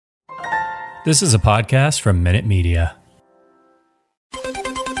This is a podcast from Minute Media.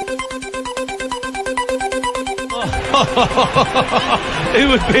 Who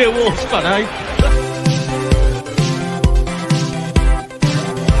would be a Wolves fan, eh?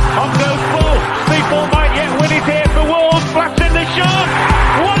 On goes full. People might yet win it here for Wolves. Flaps in the shot.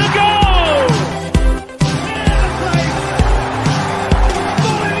 What a goal!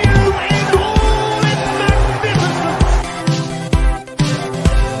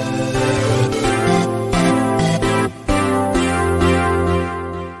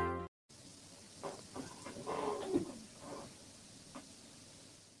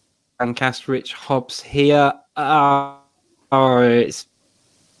 Fancast, Rich Hobbs here. It's a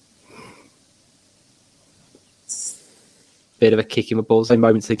bit of a kick in the balls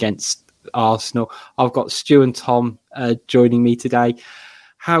moments against Arsenal. I've got Stu and Tom joining me today.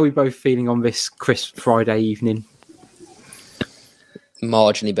 How are we both feeling on this crisp Friday evening?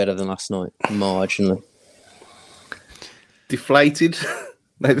 Marginally better than last night. Marginally. Deflated,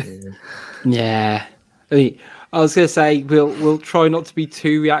 maybe. Yeah. I was going to say we'll try not to be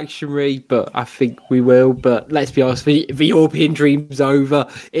too reactionary, but I think we will. But let's be honest, the European dream's over.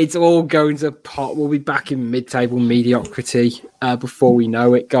 It's all going to pot. We'll be back in mid-table mediocrity before we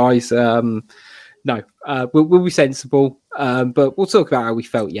know it, guys. We'll be sensible, but we'll talk about how we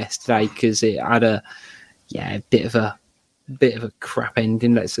felt yesterday because it had a bit of a crap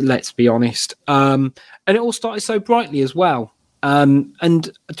ending. Let's be honest. And it all started so brightly as well.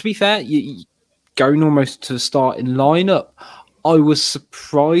 And to be fair, going almost to the starting lineup, I was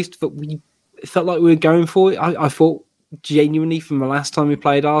surprised that it felt like we were going for it. I thought genuinely from the last time we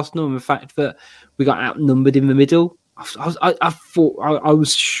played Arsenal and the fact that we got outnumbered in the middle, I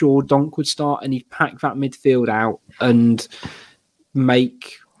was sure Donk would start and he'd pack that midfield out and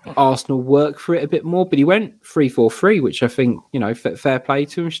make Arsenal work for it a bit more. But he went 3-4-3, which I think, fair play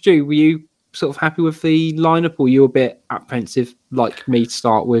to him. Stu, were you sort of happy with the lineup or were you a bit apprehensive like me to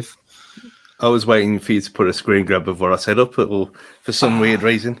start with? I was waiting for you to put a screen grab of what I said up for some weird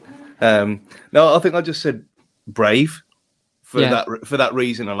reason. No, I think I just said brave for that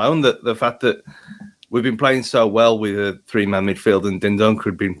reason alone. That the fact that we've been playing so well with a three-man midfield and Dendoncker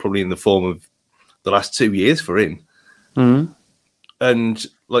had been probably in the form of the last 2 years for him. Mm-hmm. And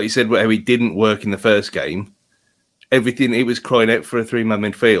like you said, where he didn't work in the first game, everything he was crying out for a three-man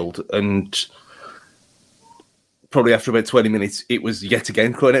midfield and probably after about 20 minutes, it was yet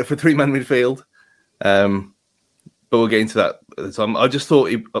again crying out for a three-man midfield. But we'll get into that at the time. I just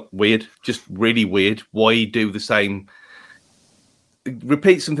thought it weird, just really weird. Why do the same?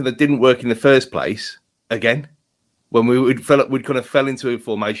 Repeat something that didn't work in the first place again when we'd kind of fell into a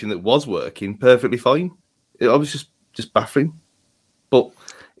formation that was working perfectly fine. I was just baffling, but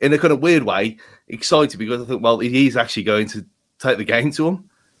in a kind of weird way, excited because I thought, well, he's actually going to take the game to him.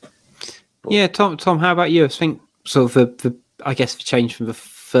 But, yeah, Tom, how about you? I think sort of the change from the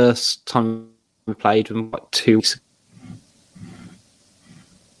first time we played from 2 weeks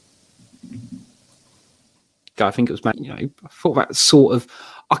ago. I think it was, I thought that sort of,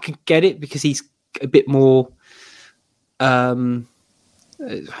 I could get it because he's a bit more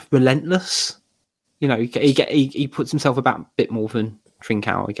relentless. He puts himself about a bit more than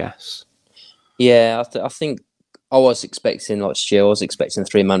Trincao, I guess. Yeah, I think I was expecting, like Stu, I was expecting a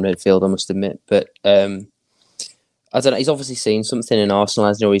three-man midfield, I must admit. But I don't know, he's obviously seen something in Arsenal,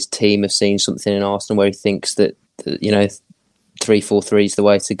 hasn't he? Or his team have seen something in Arsenal where he thinks that 3-4-3 is the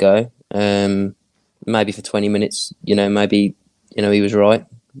way to go. Maybe for 20 minutes, maybe, he was right.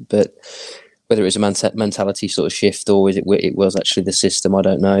 But whether it was a mentality sort of shift or it was actually the system, I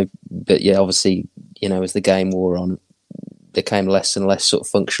don't know. But yeah, obviously, as the game wore on, became less and less sort of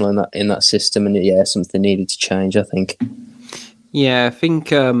functional in that system, and something needed to change, I think. Yeah, I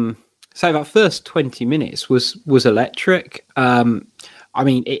think so that first 20 minutes was electric.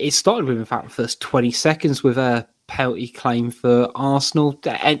 It started with, in fact, the first 20 seconds with a penalty claim for Arsenal.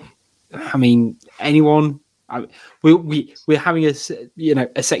 We're having a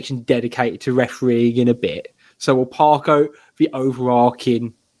section dedicated to refereeing in a bit, so we'll park out the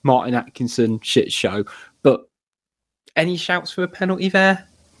overarching Martin Atkinson shit show. But any shouts for a penalty there?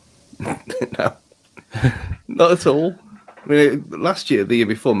 No, not at all. I mean, last year, the year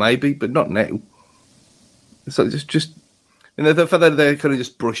before, maybe, but not now. So the fact that they kind of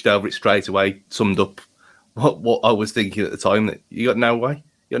just brushed over it straight away summed up what I was thinking at the time. That you got no way,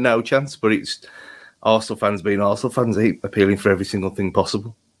 you got no chance. But it's Arsenal fans being Arsenal fans, appealing for every single thing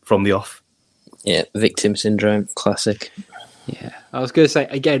possible from the off. Yeah, victim syndrome, classic. Yeah, I was going to say,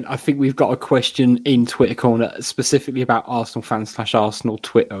 again, I think we've got a question in Twitter Corner specifically about Arsenal fans / Arsenal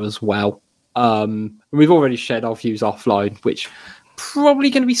Twitter as well. We've already shared our views offline, which probably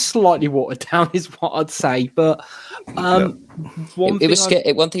going to be slightly watered down, is what I'd say. But one thing was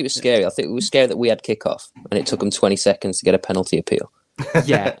scary. One thing was scary. I think it was scary that we had kickoff, and it took them 20 seconds to get a penalty appeal.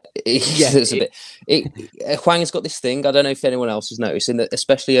 Yeah, It's a bit. Hwang's got this thing. I don't know if anyone else has noticed, in that,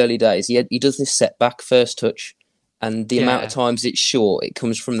 especially early days, he does this setback first touch, and the amount of times it's short, it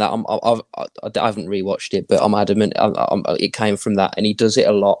comes from that. I haven't rewatched it, but I'm adamant it came from that, and he does it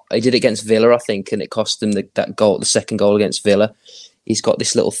a lot. He did it against Villa, I think, and it cost him that goal, the second goal against Villa. He's got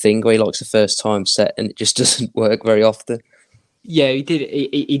this little thing where he likes the first time set, and it just doesn't work very often. Yeah, he did.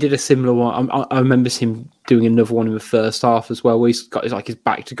 He did a similar one. I remember him doing another one in the first half as well, where he's got his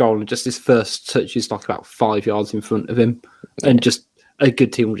back to goal, and just his first touch is like about 5 yards in front of him, and just a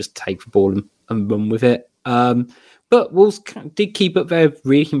good team will just take the ball and run with it. But Wolves did keep up their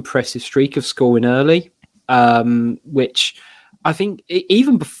really impressive streak of scoring early, which I think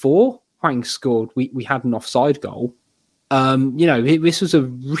even before Hwang scored, we had an offside goal. This was a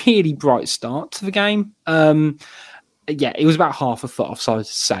really bright start to the game. It was about half a foot offside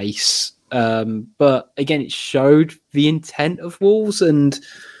to Sace. But again, it showed the intent of Wolves and,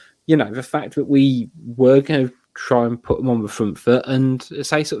 the fact that we were going to try and put them on the front foot. And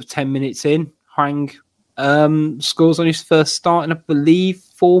say sort of 10 minutes in, Hwang scores on his first start in, I believe,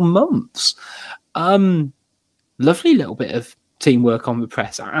 4 months. Lovely little bit of teamwork on the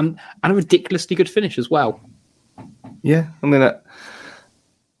press and a ridiculously good finish as well. Yeah, I mean,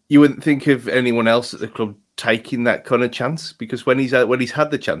 you wouldn't think of anyone else at the club taking that kind of chance, because when he's had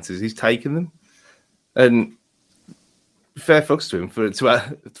the chances, he's taken them. And fair fucks to him for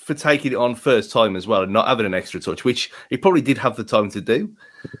taking it on first time as well and not having an extra touch, which he probably did have the time to do.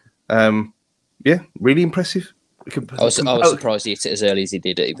 Really impressive. I was surprised he hit it as early as he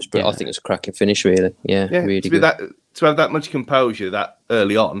did. I think it was a cracking finish, really. Yeah, really good. To have that much composure that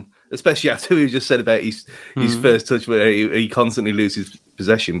early on, especially after we just said about his first touch where he constantly loses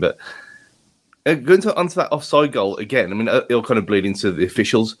possession. But going onto that offside goal again, I mean, it'll kind of bleed into the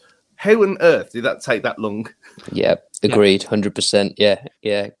officials. How on earth did that take that long? Yeah, agreed, 100%. Yeah.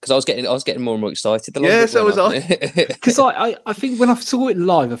 Because I was getting more and more excited. So was I. Because I think when I saw it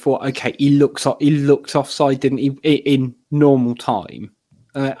live, I thought, okay, he looked offside, didn't he, in normal time?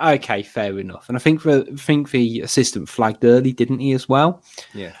 Okay, fair enough. And I think the assistant flagged early, didn't he, as well?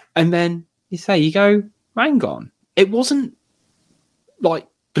 Yeah. And then you go, hang on. It wasn't like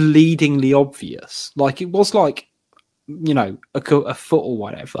bleedingly obvious. Like it was like, a foot or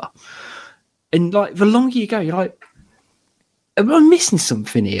whatever. And like the longer you go, you're like, am I missing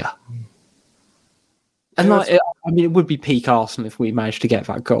something here? And it would be peak Arsenal if we managed to get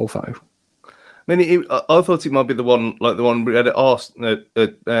that goal, though. I mean, I thought it might be the one we had at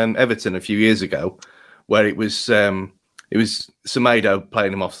Everton a few years ago, where it was Semedo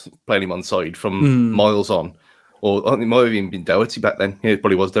playing him onside from miles on, or I think it might have even been Doherty back then. Yeah, it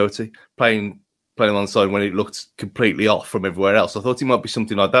probably was Doherty playing him onside when it looked completely off from everywhere else. I thought it might be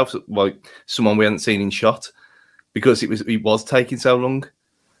something like that, like someone we hadn't seen in shot, because it was taking so long.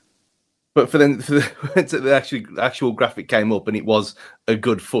 But when the actual graphic came up and it was a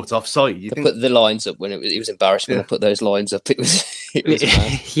good foot offside, put the lines up when it was embarrassed when I put those lines up. It was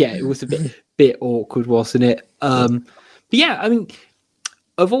it was a bit awkward, wasn't it? But yeah, I mean,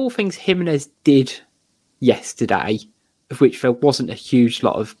 of all things Jimenez did yesterday, of which there wasn't a huge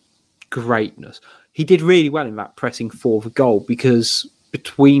lot of greatness, he did really well in that pressing for the goal, because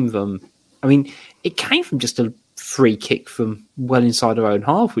between them, I mean, it came from just a free kick from well inside our own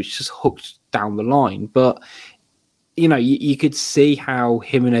half, which just hooked down the line. But you could see how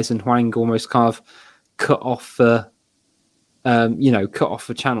Jimenez and Hwang almost kind of cut off the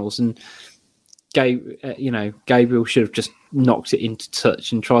channels, and Gabriel should have just knocked it into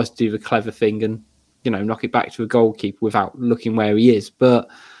touch and tries to do the clever thing and knock it back to a goalkeeper without looking where he is. But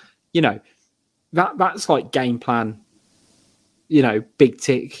that's like game plan. Big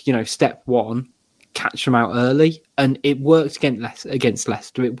tick. Step one. Catch them out early, and it worked against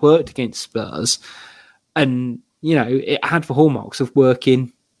Leicester. It worked against Spurs, and it had the hallmarks of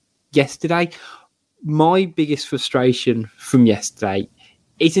working yesterday. My biggest frustration from yesterday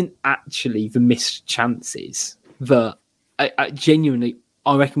isn't actually the missed chances. That I genuinely,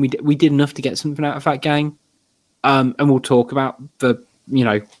 I reckon we did enough to get something out of that game, and we'll talk about the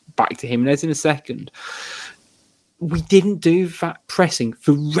back to Jimenez in a second. We didn't do that pressing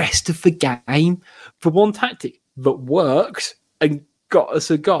the rest of the game. For one tactic that worked and got us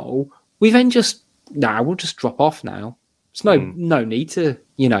a goal, we then we'll just drop off now. There's no need to,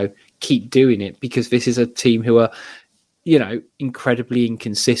 keep doing it, because this is a team who are, incredibly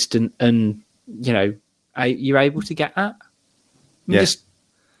inconsistent, and, you're able to get at. We just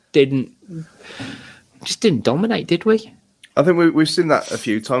didn't dominate, did we? I think we've seen that a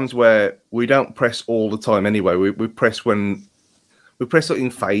few times where we don't press all the time anyway. We press when we press it in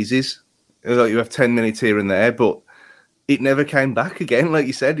phases. Like you have 10 minutes here and there, but it never came back again. Like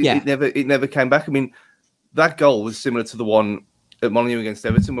you said, it never came back. I mean, that goal was similar to the one at Molineux against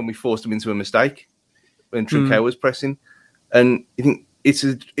Everton when we forced them into a mistake when Trincao was pressing. And I think it's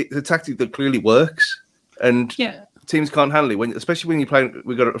a tactic that clearly works, and teams can't handle it especially when you're playing.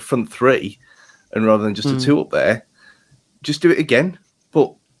 We've got a front three, and rather than just a two up there. Just do it again,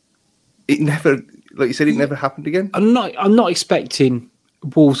 but it never, like you said, it never happened again. I'm not expecting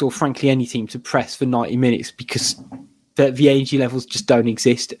Wolves or frankly any team to press for 90 minutes because the energy levels just don't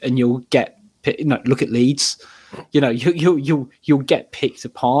exist, and you'll get look at Leeds, you'll get picked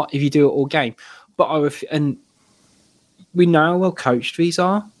apart if you do it all game. But and we know how well coached these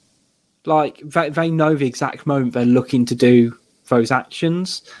are. Like they know the exact moment they're looking to do those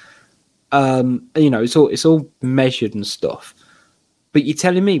actions. It's all measured and stuff. But you're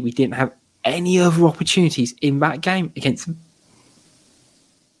telling me we didn't have any other opportunities in that game against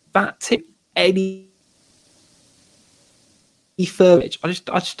that team? Any further? I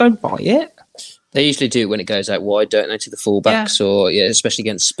just don't buy it. They usually do when it goes out wide, don't they, to the fullbacks, or especially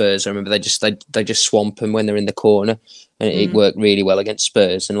against Spurs. I remember they just swamp them when they're in the corner, and it worked really well against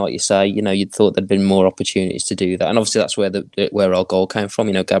Spurs. And like you say, you'd thought there'd been more opportunities to do that, and obviously that's where our goal came from.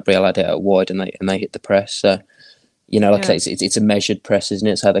 Gabriel had it out wide, and they hit the press. So, I say, it's a measured press, isn't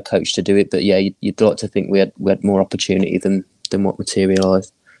it? It's how they're coached to do it. But yeah, you'd like to think we had more opportunity than what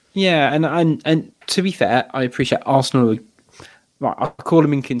materialised. Yeah, and to be fair, I appreciate Arsenal. Right, I call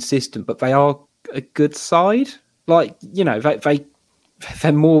them inconsistent, but they are a good side. Like,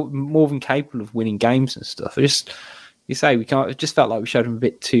 they're more than capable of winning games and stuff. It just felt like we showed them a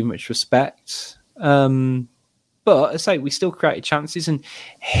bit too much respect. But I say we still created chances, and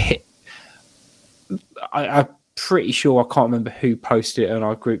I'm pretty sure, I can't remember who posted it on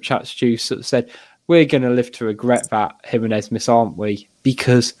our group chat, Stu sort of said, we're going to live to regret that Jimenez miss, aren't we?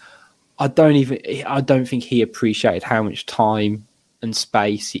 Because I don't think he appreciated how much time and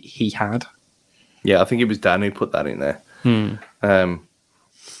space he had. Yeah, I think it was Dan who put that in there.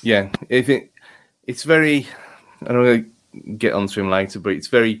 It's very, I don't want to get onto him later, but it's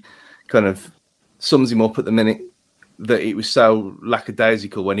very kind of sums him up at the minute that it was so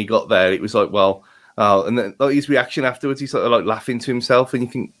lackadaisical when he got there. It was like, and then like his reaction afterwards, he's sort of like laughing to himself, and you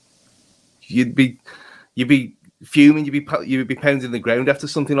think you'd be fuming, you'd be pounding the ground after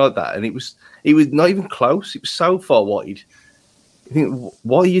something like that, and it was not even close. It was so far wide. You think,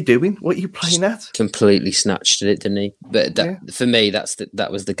 what are you doing? What are you playing at? Completely snatched at it, didn't he? But for me, that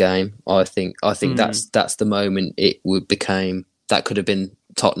was the game. I think that's the moment it became. That could have been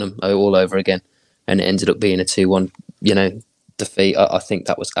Tottenham all over again, and it ended up being a 2-1, defeat. I think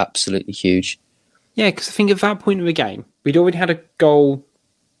that was absolutely huge. Yeah, because I think at that point of the game, we'd already had a goal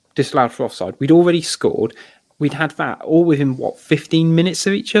disallowed for offside. We'd already scored. We'd had that all within 15 minutes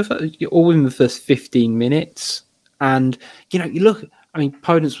of each other, all within the first 15 minutes. And, you look, I mean,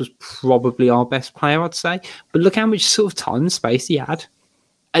 Podence was probably our best player, I'd say. But look how much sort of time and space he had.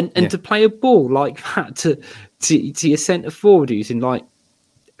 And to play a ball like that to your centre forward who's in like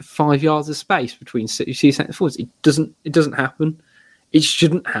 5 yards of space between two centre forwards, it doesn't happen. It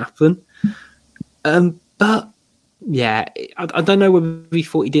shouldn't happen. But, yeah, I don't know whether we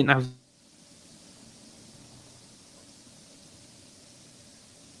thought he didn't have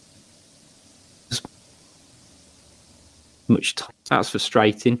much time. That's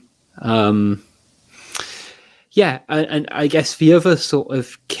frustrating. And I guess the other sort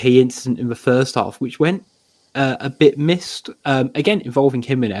of key incident in the first half, which went a bit missed, again involving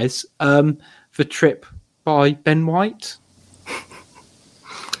Jimenez, the trip by Ben White.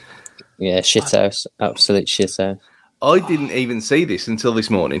 Yeah, shithouse, absolute shithouse. I didn't even see this until this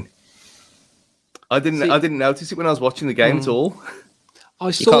morning. I didn't notice it when I was watching the game at all.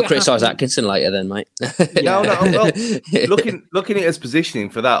 You can't criticise Atkinson later then, mate. No. Well, looking at his positioning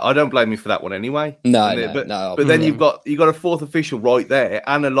for that, I don't blame him for that one anyway. No. But then you've got a fourth official right there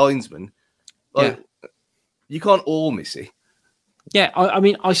and a linesman. You can't all miss it. Yeah, I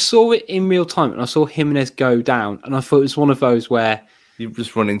mean, I saw it in real time, and I saw Jimenez go down, and I thought it was one of those where you've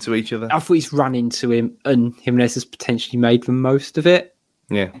just run into each other. I thought he's run into him, and Jimenez has potentially made the most of it.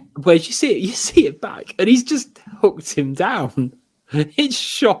 Yeah. Whereas you see it back, and he's just hooked him down. It's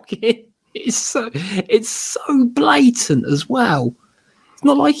shocking. It's so blatant as well.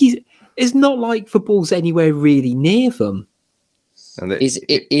 It's not like the ball's anywhere really near them. Is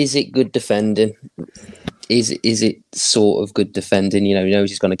it good defending? Is it sort of good defending? He knows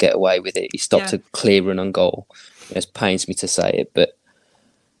he's going to get away with it. He stopped a clear run on goal. It pains me to say it, but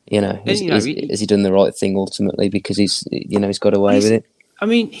You know, And, has he done the right thing ultimately because he's got away with it? I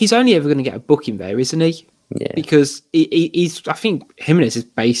mean, he's only ever going to get a booking there, isn't he? Yeah. Because he's, I think Jimenez is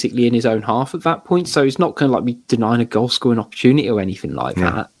basically in his own half at that point, so he's not going to like be denying a goal scoring opportunity or anything like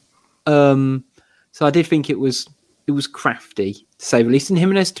that. So I did think it was crafty to say the least. And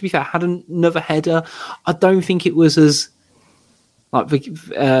Jimenez, to be fair, had another header. I don't think it was as like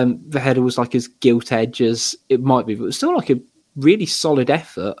the header was like as gilt edge as it might be, but it was still like a really solid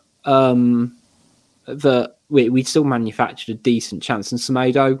effort. That we still manufactured a decent chance. And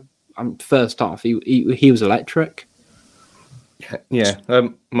Semedo, first half, he was electric. Yeah,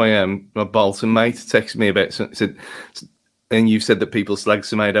 my Bolton mate texted me about said, and you've said that people slag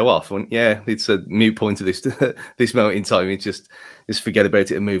Semedo off. And yeah, it's a moot point of this this moment in time. It's just forget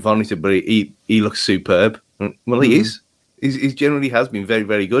about it and move on. He said, but he looks superb. Well, he is. He generally has been very,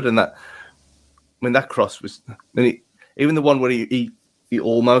 very good. And that cross was, even the one where he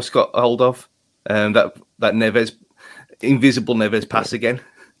almost got a hold of, that Neves, invisible Neves pass again.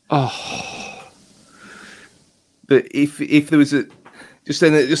 Oh, but if there was just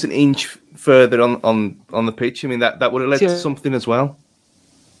an inch further on the pitch, I mean that would have led to something as well.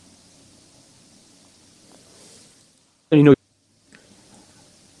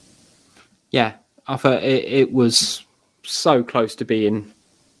 Yeah, I thought it was so close to being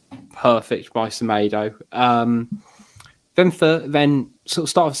perfect by Semedo. Then sort of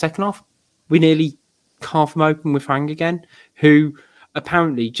start of the second half, we nearly carved them open with Hwang again, who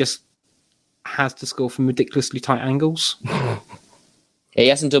apparently just has to score from ridiculously tight angles. He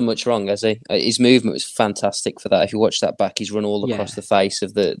hasn't done much wrong, has he? His movement was fantastic for that. If you watch that back, he's run all across the face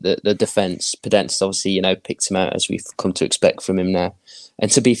of the defence. Podence obviously, picked him out as we've come to expect from him now. And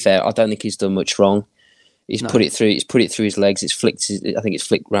to be fair, I don't think he's done much wrong. He's put it through his legs. It's flicked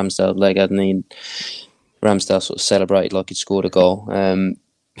Ramsdale's leg, hasn't he? And Ramsdale sort of celebrated like he'd scored a goal.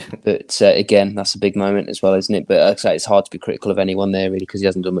 But again, that's a big moment as well, isn't it? But like I say, it's hard to be critical of anyone there really because he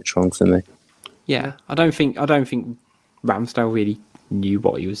hasn't done much wrong for me. Yeah, I don't think Ramsdale really knew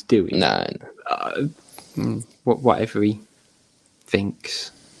what he was doing. No. Whatever he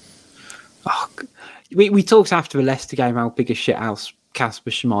thinks. Oh, we talked after the Leicester game how big a shithouse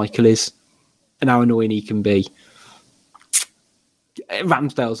Kasper Schmeichel is and how annoying he can be.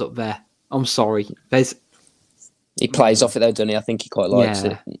 Ramsdale's up there. I'm sorry. He plays off it though, doesn't he? I think he quite likes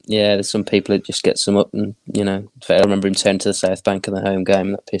it. Yeah, there's some people that just get some up and, I remember him turning to the South Bank in the home game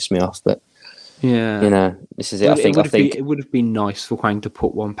and that pissed me off, but this is it. It would have been nice for Hwang to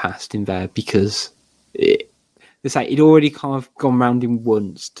put one past him there because he'd already kind of gone round him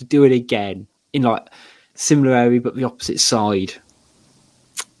once. To do it again in like similar area but the opposite side.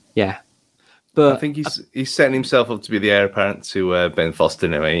 Yeah. But I think he's setting himself up to be the heir apparent to Ben Foster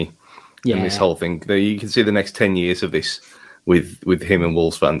now, in this whole thing. You can see the next 10 years of this with him and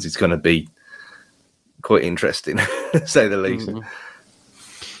Wolves fans. It's going to be quite interesting, to say the least. Mm-hmm.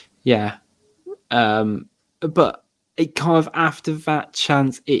 Yeah. But it kind of after that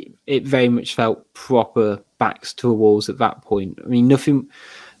chance, it very much felt proper backs to the walls at that point. I mean, nothing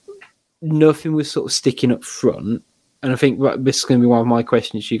was sort of sticking up front. And I think this is going to be one of my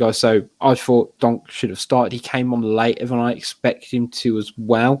questions to you guys. So I thought Donk should have started. He came on later than I expected him to as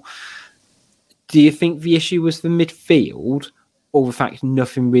well. Do you think the issue was the midfield or the fact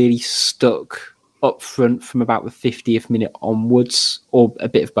nothing really stuck up front from about the 50th minute onwards, or a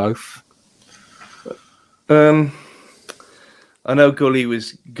bit of both? I know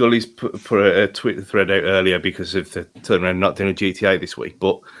Gully's put a Twitter thread out earlier because of the turnaround not doing a GTA this week,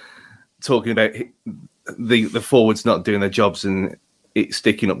 but talking about the forwards not doing their jobs and it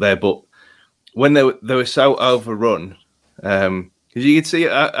sticking up there. But when they were so overrun, because you could see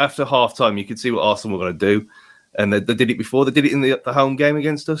after half time, you could see what Arsenal were going to do, and they did it before. They did it in the home game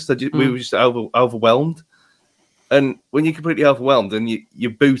against us. We were just overwhelmed. And when you're completely overwhelmed and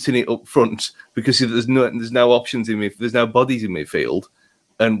you're booting it up front because there's no options in midfield, there's no bodies in midfield,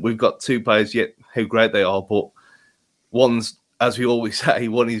 and we've got two players yet how great they are, but one's, as we always say,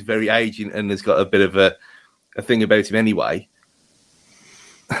 one is very aging and has got a bit of a thing about him anyway.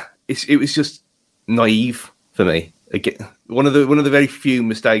 It was just naive for me. Again, one of the very few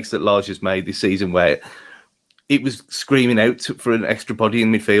mistakes that Lage has made this season where it was screaming out for an extra body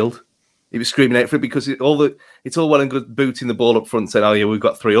in midfield. It was screaming out for it because it's all well and good booting the ball up front saying, oh yeah, we've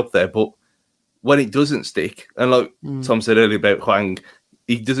got three up there. But when it doesn't stick, and like Tom said earlier about Hwang,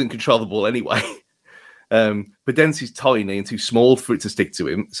 he doesn't control the ball anyway. But Dempsey's tiny and too small for it to stick to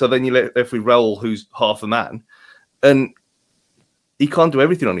him. So then you let Raul, who's half a man, and he can't do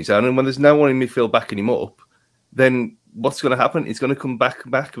everything on his own. And when there's no one in midfield backing him up, then what's going to happen? It's going to come back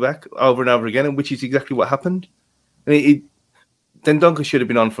over and over again, and which is exactly what happened. I mean, Dendoncker should have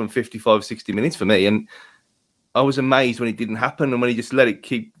been on from 55, 60 minutes for me, and I was amazed when it didn't happen, and when he just let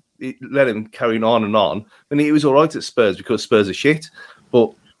him carry on and on. And he was all right at Spurs because Spurs are shit,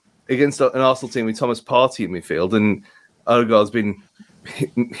 but against an Arsenal team with Thomas Partey in midfield, and Odegaard's been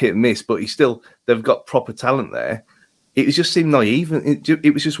hit and miss, but they've got proper talent there. It just seemed naive, and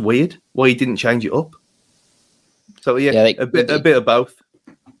it was just weird why he didn't change it up. So a bit of both.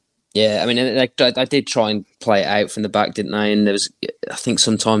 Yeah, I mean, I did try and play it out from the back, didn't I? And I think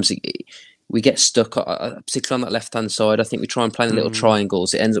sometimes we get stuck, particularly on that left-hand side. I think we try and play the little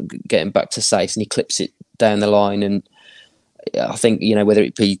triangles. It ends up getting back to Saïss, and he clips it down the line. And I think, whether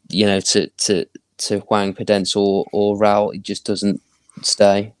it be, to Hwang, Podence or Raul, it just doesn't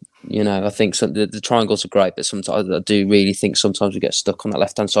stay. I think the triangles are great, but sometimes I do really think sometimes we get stuck on that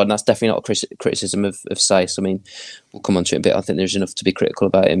left-hand side, and that's definitely not a criticism of Saïss. I mean, we'll come on to it a bit. I think there's enough to be critical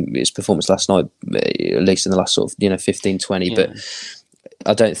about his performance last night, at least in the last sort of 15, 20. Yeah. But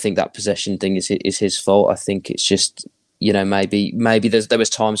I don't think that possession thing is his fault. I think it's just maybe there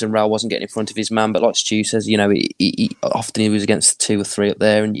was times when Raul wasn't getting in front of his man, but like Stu says, he often he was against 2 or 3 up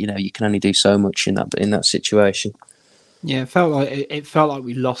there, and you can only do so much in that situation. Yeah, it felt like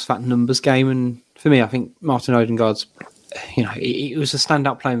we lost that numbers game, and for me, I think Martin Odegaard's, he was a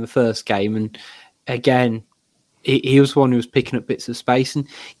standout player in the first game, and again, he was the one who was picking up bits of space, and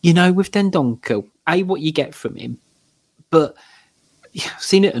with Dendoncker, what you get from him, but I've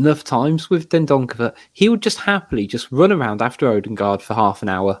seen it enough times with Dendoncker that he would just happily just run around after Odegaard for half an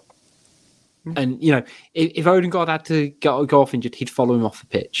hour, and if Odegaard had to go off injured, he'd follow him off the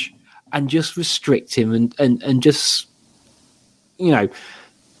pitch and just restrict him and just.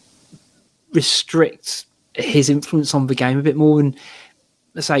 Restrict his influence on the game a bit more. And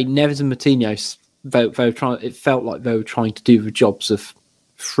let's say Neves and Moutinho, it felt like they were trying to do the jobs of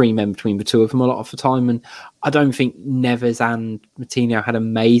 3 men between the two of them a lot of the time. And I don't think Neves and Moutinho had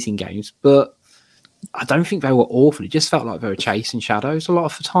amazing games, but I don't think they were awful. It just felt like they were chasing shadows a lot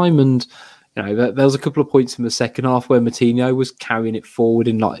of the time. And there was a couple of points in the second half where Moutinho was carrying it forward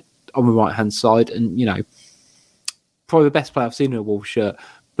on the right hand side, and probably the best player I've seen in a Wolves shirt,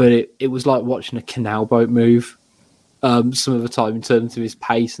 but it was like watching a canal boat move some of the time in terms of his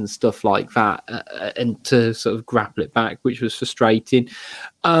pace and stuff like that, and to sort of grapple it back, which was frustrating.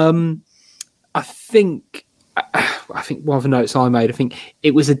 I think one of the notes I made, I think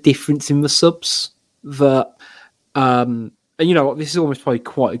it was a difference in the subs that, and this is almost probably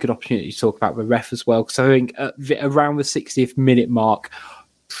quite a good opportunity to talk about the ref as well, because I think around the 60th minute mark,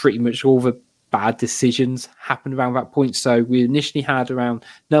 pretty much all the bad decisions happened around that point. So we initially had around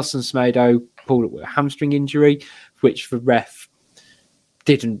Nelson Semedo pulled up with a hamstring injury, which the ref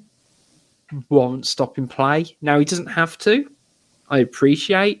didn't warrant stopping play. Now, he doesn't have to, I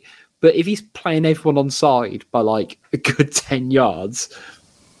appreciate, but if he's playing everyone on side by like a good 10 yards,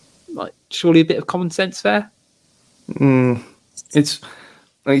 like surely a bit of common sense there. It's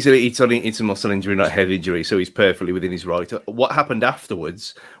like you said, it's a muscle injury, not a head injury, so he's perfectly within his right. What happened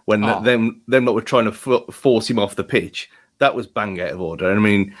afterwards when them that were trying to force him off the pitch, that was bang out of order. I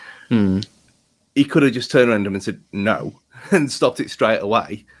mean, he could have just turned around him and said no and stopped it straight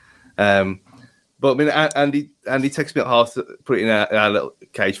away. But I mean, Andy texted me at half to put it in our little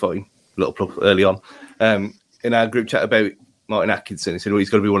cage fighting, little plug early on, in our group chat about Martin Atkinson. He said, well, he's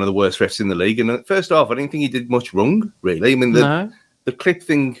got to be one of the worst refs in the league. And first off, I didn't think he did much wrong, really. I mean, the clip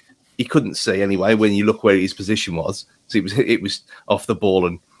thing he couldn't see anyway when you look where his position was. So it was off the ball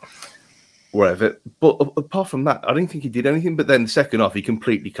and wherever. But apart from that, I didn't think he did anything. But then the second half, he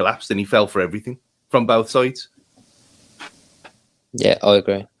completely collapsed and he fell for everything from both sides. Yeah, I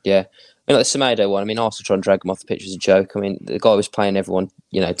agree. Yeah. I mean, like the Semedo one, I mean, Arsenal trying to drag him off the pitch was a joke. I mean, the guy was playing everyone,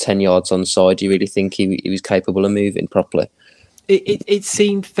 10 yards on side. Do you really think he was capable of moving properly? It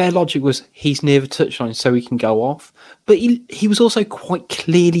seemed their logic was he's near the touchline so he can go off. But he was also quite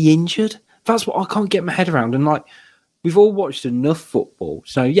clearly injured. That's what I can't get my head around. And like, we've all watched enough football.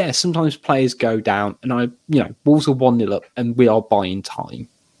 So yeah, sometimes players go down and Wolves are 1-0 up and we are buying time.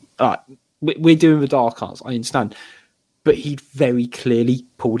 We're doing the dark arts, I understand. But he very clearly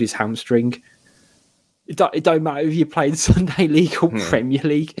pulled his hamstring. It don't matter if you're playing Sunday League or Premier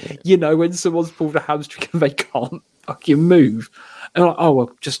League. When someone's pulled a hamstring and they can't fucking move. And like, oh,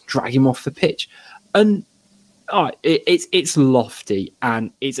 well, just drag him off the pitch. And it's lofty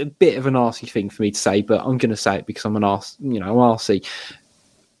and it's a bit of an arsey thing for me to say, but I'm going to say it because I'm an arse, I'm arsey.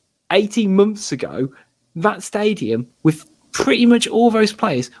 18 months ago, that stadium, with pretty much all those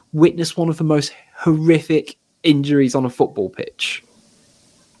players, witnessed one of the most horrific injuries on a football pitch.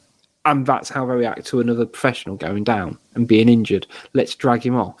 And that's how they react to another professional going down and being injured. Let's drag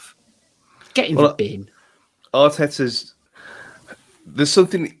him off. Get in the bin. Arteta's there's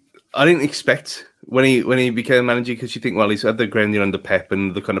something I didn't expect when he became manager, because you think, well, he's had the grounding under Pep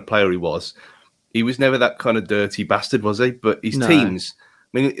and the kind of player he was. He was never that kind of dirty bastard, was he? But his teams,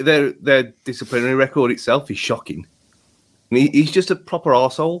 I mean, their disciplinary record itself is shocking. I mean, he's just a proper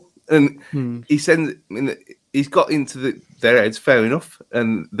arsehole. And he sends. I mean, he's got into their heads, fair enough,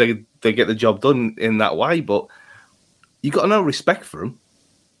 and they get the job done in that way. But you got no respect for him.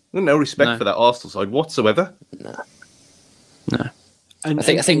 No respect for that Arsenal side whatsoever. No. And, I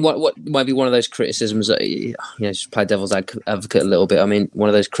think what might be one of those criticisms that, just play devil's advocate a little bit. I mean, one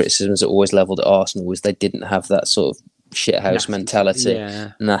of those criticisms that always levelled at Arsenal was they didn't have that sort of shithouse mentality,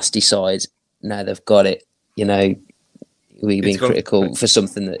 nasty side. Now they've got it. We've been critical for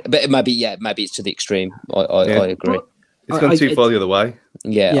something that, but maybe it's to the extreme. I agree. It's gone too far the other way.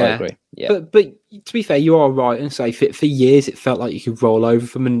 Yeah, I agree. Yeah, but to be fair, you are right, and say for years it felt like you could roll over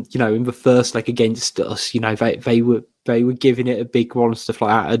them, and in the first leg against us, they were giving it a big one and stuff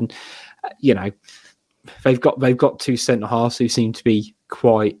like that, and they've got two centre halves who seem to be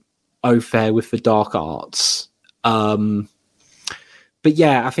quite au fait with the dark arts. But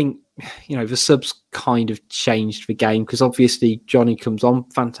yeah, I think the subs kind of changed the game, because obviously Johnny comes on,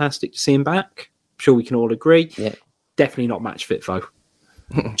 fantastic to see him back. I'm sure we can all agree. Yeah, definitely not match fit though.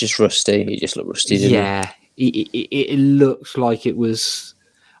 Just rusty. He just looked rusty, didn't he? It looks like it was.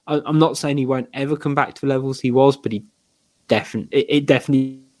 I'm not saying he won't ever come back to the levels he was, but it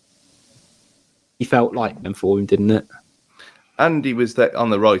definitely felt like them for him, didn't it? And he was there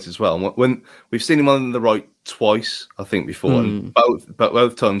on the right as well. When we've seen him on the right twice, I think before, and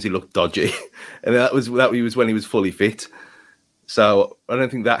both times he looked dodgy, and that was when he was fully fit. So I don't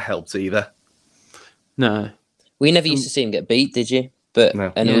think that helped either. No, we never used to see him get beat, did you? But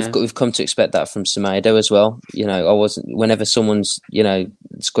no. And we've come to expect that from Semedo as well. I wasn't. Whenever someone's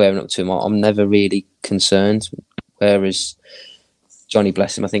squaring up to him, I'm never really concerned. Whereas Johnny,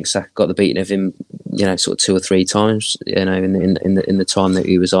 bless him, I think Saka got the beating of him, sort of 2 or 3 times, in the time that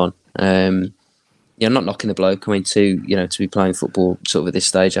he was on. I'm not knocking the bloke. I mean, to be playing football sort of at this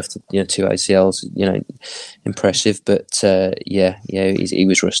stage after 2 ACLs, impressive. But he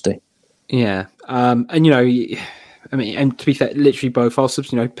was rusty. Yeah, and to be fair, literally both our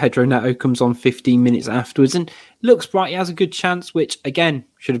subs, Pedro Neto comes on 15 minutes afterwards and looks bright. He has a good chance, which again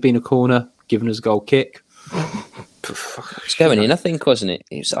should have been a corner, given us a goal kick. It's going in, I think, wasn't it?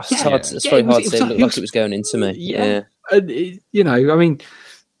 It's very hard to say. It looked like it was going into me. Yeah. And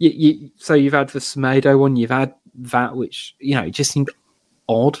so you've had the Semedo one, you've had that, which it just seemed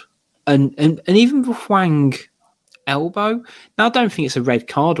odd, and even the Hwang elbow. Now, I don't think it's a red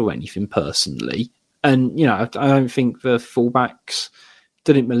card or anything personally. And, I don't think the fullbacks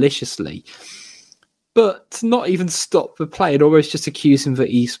did it maliciously. But to not even stop the play and almost just accuse him that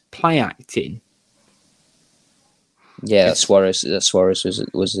he's play acting. Yeah, that Suarez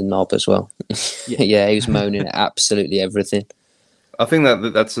was a knob as well. Yeah, he was moaning at absolutely everything. I think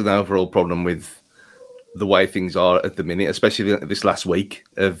that's an overall problem with the way things are at the minute, especially this last week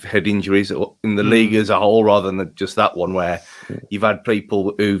of head injuries in the league as a whole, rather than just that one where you've had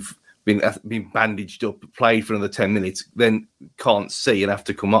people who've been bandaged up, played for another 10 minutes, then can't see and have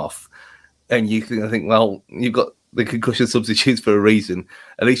to come off. And I think, well, you've got the concussion substitutes for a reason.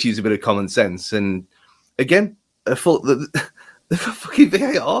 At least use a bit of common sense. And again, the fucking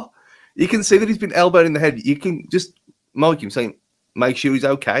VAR. You can see that he's been elbowed in the head. You can just mark him saying, make sure he's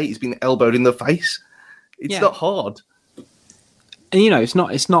okay. He's been elbowed in the face. It's not hard. And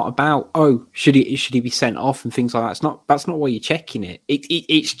it's not about should he be sent off and things like that. That's not why you're checking it.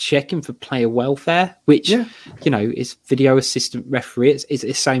 It's checking for player welfare, which is video assistant referee. It's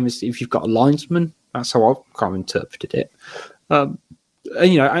the same as if you've got a linesman. That's how I've kind of interpreted it. And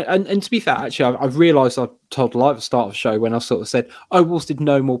to be fair, actually, I've realised I told a lie at the start of the show when I sort of said, Wolves did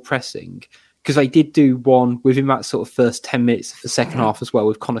no more pressing, because they did do one within that sort of first 10 minutes of the second half as well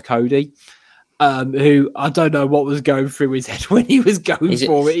with Conor Cody. Who I don't know what was going through his head when he was going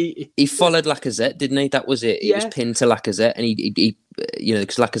for it. He followed Lacazette, didn't he? That was it. He was pinned to Lacazette, and he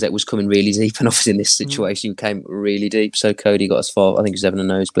because Lacazette was coming really deep, and obviously in this situation he came really deep. So Cody got as far, I think he was having a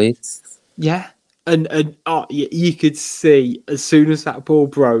nosebleed. Yeah, and you could see as soon as that ball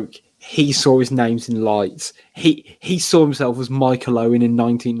broke, he saw his names in lights. He saw himself as Michael Owen in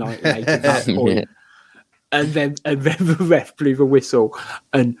 1998 at that point. And then the ref blew the whistle,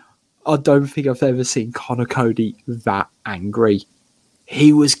 and I don't think I've ever seen Conor Cody that angry.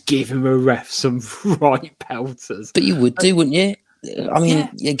 He was giving the ref some right pelters. But you would do, wouldn't you? I mean,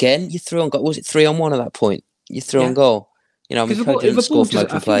 again, you threw on goal. Was it 3-on-1 at that point? You threw on goal. Cody didn't score from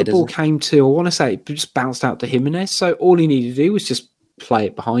open play, the ball came to, I want to say, it just bounced out to Jimenez. So all he needed to do was just play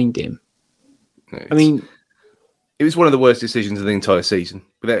it behind him. I mean, it was one of the worst decisions of the entire season,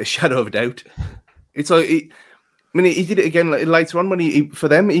 without a shadow of a doubt. It's like, he did it again later on when he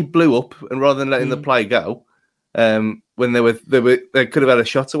blew up, and rather than letting the play go, when they could have had a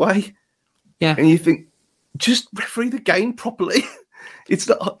shot away. Yeah, and you think, just referee the game properly. It's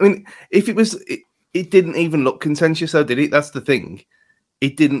not. I mean, if it was, it didn't even look contentious, though, did it? That's the thing.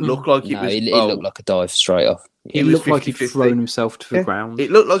 It didn't look like it was. It looked like a dive straight off. It looked like he'd thrown himself to the ground.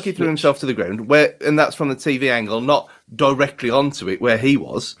 It looked like he threw himself to the ground, and that's from the TV angle, not directly onto it where he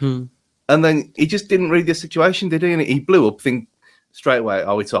was. And then he just didn't read the situation, did he? And he blew up, think straight away,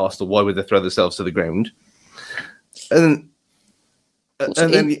 oh, it's Arsenal. Why would they throw themselves to the ground? And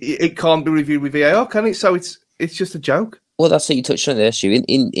then it can't be reviewed with VAR, can it? So it's just a joke. Well, that's what you touched on there, Stu.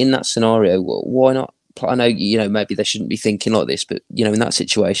 In that scenario, why not? I know, maybe they shouldn't be thinking like this, but, in that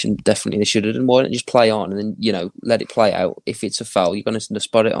situation, definitely they should have. And why not just play on and then, let it play out? If it's a foul, you're going to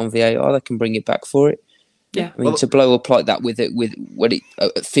spot it on VAR, they can bring it back for it. Yeah. I mean, to blow up like that with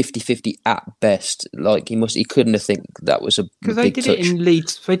 50-50 at best, like he couldn't have think that was a because big they did touch. it in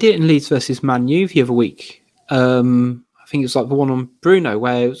Leeds. They did it in Leeds versus Man U the other week. I think it was like the one on Bruno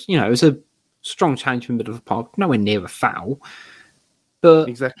where it was a strong challenge in the middle of the park, nowhere near a foul. But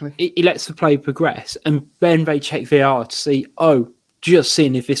exactly, he lets the play progress, and then they check VAR to see, just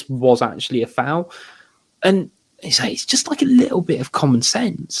seeing if this was actually a foul. And it's just like a little bit of common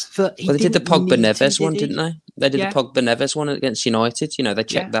sense. They did the Pogba Neves one, didn't they? They did the Pogba Neves one against United. They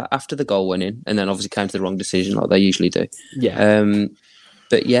checked that after the goal went in, and then obviously came to the wrong decision, like they usually do. Yeah.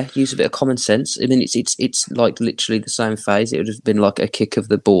 But yeah, use a bit of common sense. I mean, it's like literally the same phase. It would have been like a kick of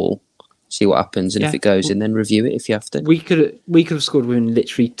the ball. See what happens, and if it goes in, then review it if you have to. We could have scored within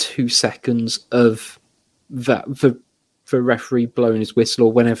literally 2 seconds of that. The referee blowing his whistle,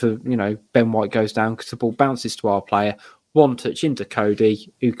 or whenever Ben White goes down, because the ball bounces to our player, one touch into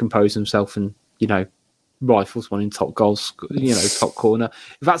Cody, who composed himself and rifles one in top goals, top corner.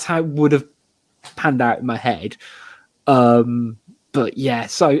 That's how it would have panned out in my head. But yeah,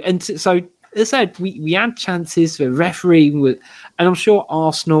 so as I said, we had chances. The referee was, and I'm sure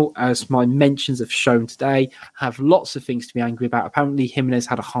Arsenal, as my mentions have shown today, have lots of things to be angry about. Apparently, Jimenez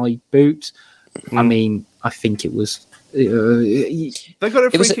had a high boot. I mean, I think it was. They got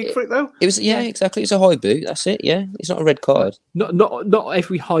a free kick for it though. It was exactly. It's a high boot. That's it. Yeah, it's not a red card. Not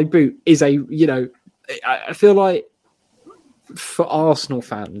every high boot is a. I feel like for Arsenal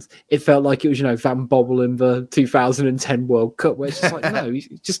fans, it felt like it was Van Bommel in the 2010 World Cup, where it's just like no, he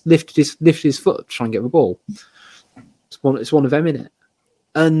just lifted his foot to try and get the ball. It's one of them, innit?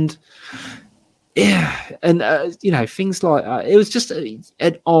 And things like it was just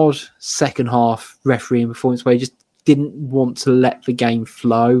an odd second half refereeing performance where he just didn't want to let the game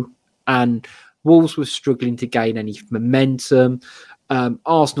flow, and Wolves were struggling to gain any momentum.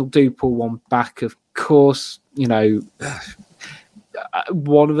 Arsenal do pull one back, of course.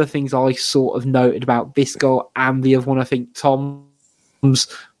 One of the things I sort of noted about this goal and the other one, I think Tom's,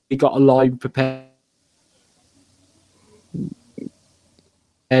 we got a line prepared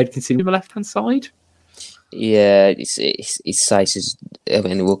considering the left hand side. Yeah, it's Saïss's. I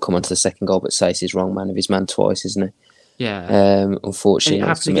mean, we'll come on to the second goal, but Saïss's wrong man of his man twice, isn't it? Yeah. Unfortunately,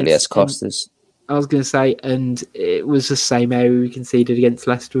 ultimately, that's cost us. I was going to say, and it was the same area we conceded against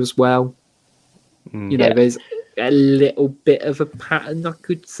Leicester as well. There's a little bit of a pattern I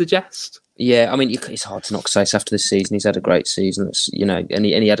could suggest. Yeah, I mean, it's hard to knock Saïss after this season. He's had a great season. And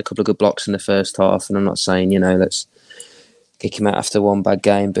he had a couple of good blocks in the first half. And I'm not saying, let's kick him out after one bad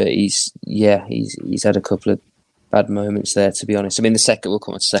game, but he's had a couple of bad moments there, to be honest. I mean, we'll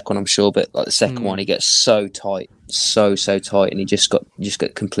come on to the second one, I'm sure, but like the second one, he gets so tight, so tight, and he just got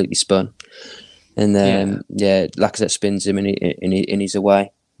completely spun. And then Lacazette spins him, and he's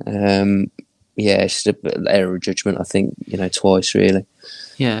away. It's just an error of judgment, I think, twice really.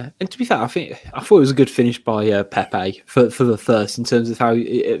 Yeah, and to be fair, I thought it was a good finish by Pepe for the first, in terms of how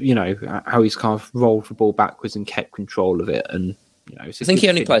how he's kind of rolled the ball backwards and kept control of it, and I think he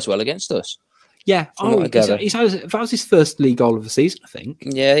only plays well against us. Yeah, that was his first league goal of the season, I think.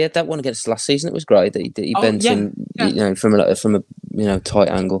 Yeah, he had that one against last season. It was great that he bent in, from a tight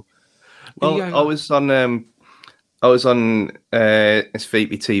angle. Well, I was on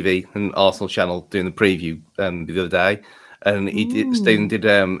SVP TV and Arsenal channel doing the preview the other day, and Stephen did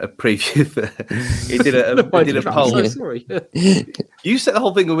a preview. He did a poll. So sorry. You set the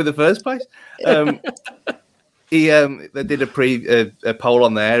whole thing up in the first place. They did a poll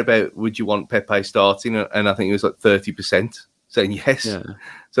on there about would you want Pepe starting, and I think it was like 30% saying yes. Yeah.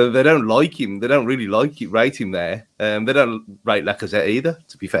 So they don't like him. They don't really rate him there. They don't rate Lacazette either,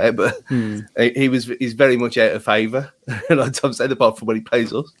 to be fair. But he's very much out of favour. Like Tom said, apart from when he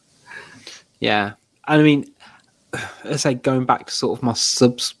plays us. Yeah, I mean, I say, going back to sort of my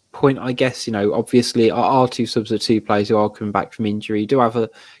subs point, I guess, obviously our two subs are two players who are coming back from injury, do have a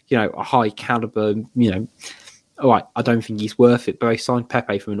high caliber, all right, I don't think he's worth it, but they signed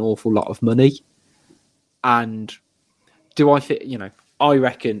Pepe for an awful lot of money. And do I fit, I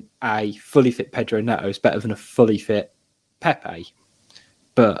reckon a fully fit Pedro Neto is better than a fully fit Pepe.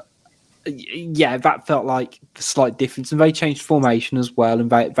 But yeah, that felt like the slight difference. And they changed formation as well, and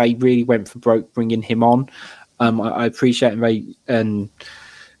they really went for broke bringing him on. I appreciate and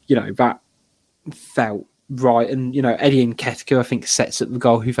that felt right. And Eddie Nketiah, I think, sets up the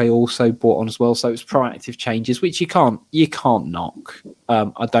goal, who they also brought on as well. So it's proactive changes, which you can't knock.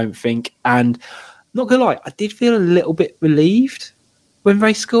 I don't think. And not gonna lie, I did feel a little bit relieved when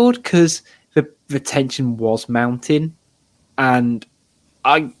they scored, because the tension was mounting, and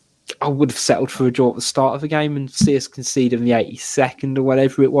I would have settled for a draw at the start of the game and see us concede in the 82nd or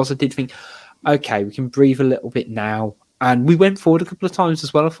whatever it was. I did think, okay, we can breathe a little bit now. And we went forward a couple of times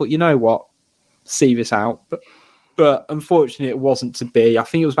as well. I thought, you know what, see this out. But unfortunately, it wasn't to be. I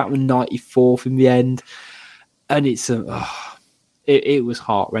think it was about the 94th in the end. And it was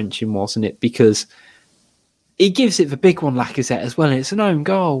heart-wrenching, wasn't it? Because he gives it the big one, Lacazette, as well. And it's an own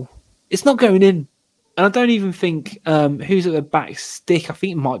goal. It's not going in. And I don't even think who's at the back stick. I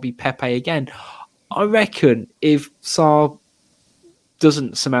think it might be Pepe again. I reckon if Sarr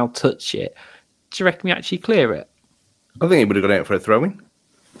doesn't somehow touch it, do you reckon we actually clear it? I think he would have gone out for a throw-in.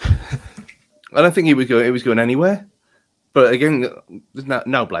 I don't think it was going anywhere. But again, there's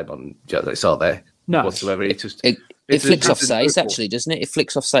no blame on Sarr there whatsoever. It's just it flicks off Saïss, actually, doesn't it? It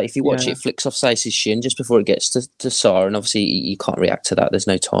flicks off Saïss. If you watch it flicks off Saïss' shin just before it gets to Sarr, and obviously you can't react to that. There's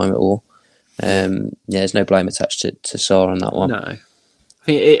no time at all. There's no blame attached to Sarr on that one. No, I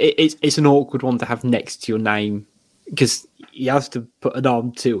think it's an awkward one to have next to your name, because he has to put an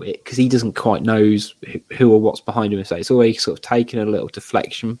arm to it, because he doesn't quite know who or what's behind him. So it's always sort of taken a little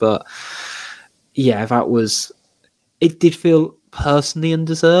deflection. But yeah, it did feel personally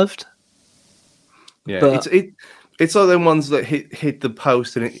undeserved. Yeah, but it's like them ones that hit the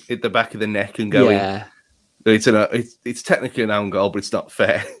post and it hit the back of the neck and go in. It's technically an own goal, but it's not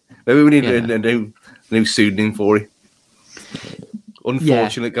fair. Maybe we need a new pseudonym for it.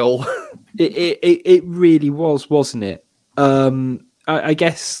 Unfortunate goal. It really was, wasn't it? I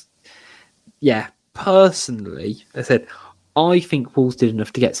guess, personally, I said, I think Wolves did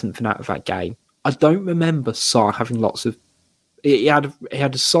enough to get something out of that game. I don't remember Sarr having lots of... He had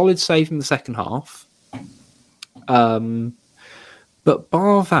a solid save in the second half. But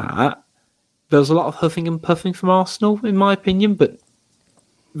bar that, there was a lot of huffing and puffing from Arsenal, in my opinion, but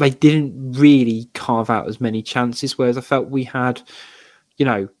they didn't really carve out as many chances, whereas I felt we had,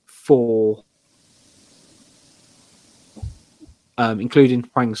 4, including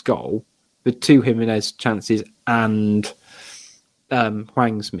Hwang's goal, the 2 Jimenez chances and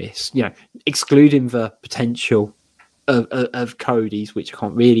Hwang's miss, excluding the potential of Cody's, which I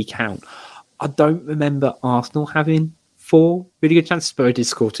can't really count. I don't remember Arsenal having 4 really good chances, but I did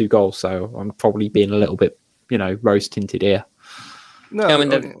score 2 goals, so I'm probably being a little bit, rose-tinted here. No,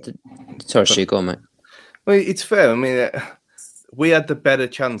 sorry, Stu, go on, mate. Well, it's fair. I mean, we had the better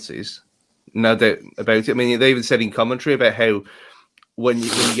chances, no doubt about it. I mean, they even said in commentary about how when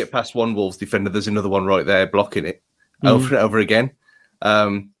you get past one Wolves defender, there's another one right there blocking it over and over again.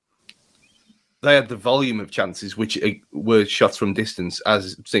 They had the volume of chances, which were shots from distance,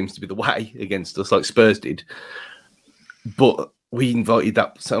 as seems to be the way against us, like Spurs did. But we invited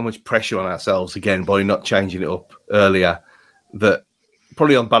that so much pressure on ourselves again by not changing it up earlier, that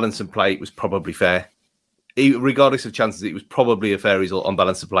probably on balance and play, it was probably fair. Regardless of chances, it was probably a fair result on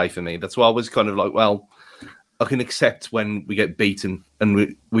balance and play for me. That's why I was kind of like, well, I can accept when we get beaten,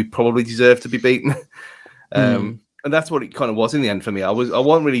 and we probably deserve to be beaten. And that's what it kind of was in the end for me. I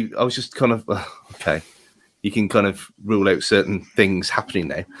was just kind of, okay, you can kind of rule out certain things happening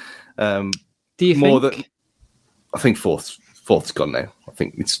now. Do you more think? That I think fourth's gone now. I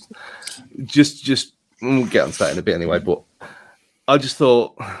think it's just we'll get onto that in a bit anyway. But I just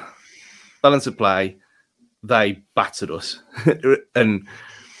thought balance of play, they battered us, and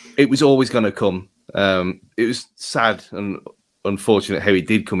it was always going to come. It was sad and unfortunate how it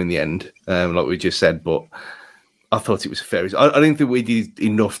did come in the end, like we just said, but I thought it was fair. I didn't think we did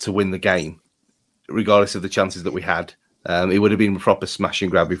enough to win the game, regardless of the chances that we had. It would have been a proper smash and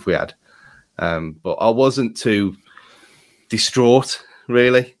grab if we had. But I wasn't too distraught,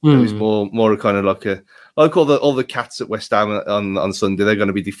 really. It was more kind of like all the cats at West Ham on Sunday. They're going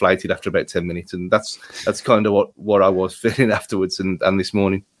to be deflated after about 10 minutes, and that's kind of what I was feeling afterwards and this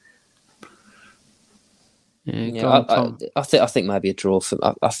morning. I think maybe a draw.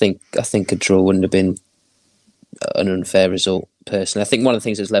 I think a draw wouldn't have been an unfair result. Personally, I think one of the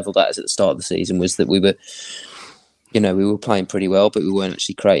things that's levelled at us at the start of the season was that we were playing pretty well, but we weren't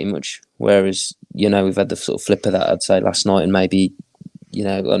actually creating much. Whereas, we've had the sort of flip of that, I'd say, last night, and maybe,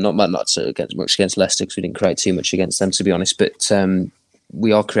 not so much against Leicester because we didn't create too much against them, to be honest. But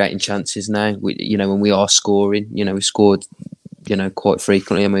we are creating chances now. When we are scoring, we scored, quite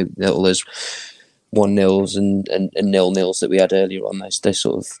frequently. I mean, all those 1-0s and 0-0s that we had earlier on, they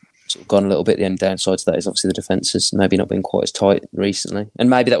sort of gone a little bit. The end downside to that is obviously the defence has maybe not been quite as tight recently, and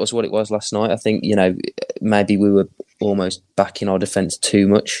maybe that was what it was last night. I think maybe we were almost backing our defence too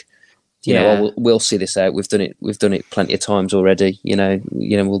much. We'll see this out. We've done it plenty of times already.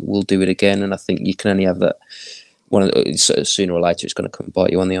 We'll do it again, and I think you can only have that. Sooner or later, it's going to come and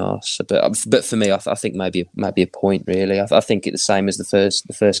bite you on the arse. But for me, I think maybe a point really. I think it's the same as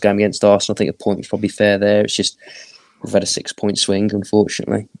the first game against Arsenal. I think a point was probably fair there. It's just we've had a 6-point swing,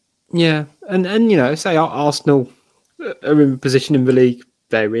 unfortunately. Yeah, and say Arsenal are in position in the league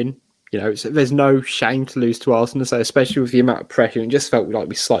they're in. There's no shame to lose to Arsenal, so especially with the amount of pressure. It just felt like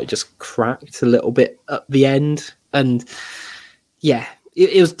we slightly just cracked a little bit at the end, and yeah,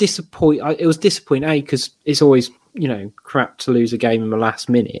 it was disappointing. It was disappointing, because it's always crap to lose a game in the last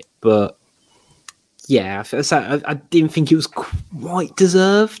minute, but yeah, I didn't think it was quite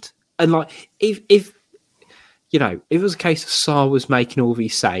deserved. And like, if it was a case of Sarr was making all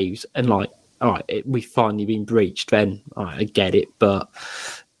these saves and like, all right, we've finally been breached, then all right, I get it. But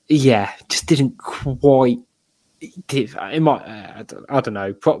yeah, just didn't quite. It might. I don't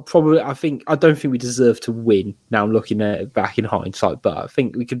know. Probably. I don't think we deserve to win. Now I'm looking at it back in hindsight, but I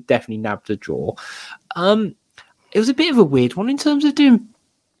think we could definitely nab the draw. It was a bit of a weird one in terms of doing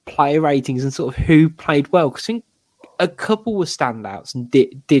player ratings and sort of who played well. Because I think a couple were standouts and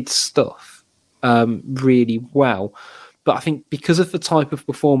did stuff really well. But I think because of the type of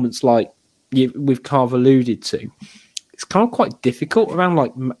performance like we've kind of alluded to, it's kind of quite difficult around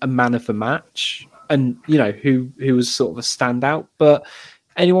like a man of the match and, who was sort of a standout. But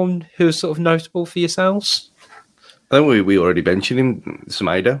anyone who was sort of notable for yourselves? I think we already mentioned him,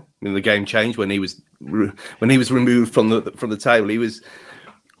 Semedo. I mean, the game changed when he was removed from the table. He was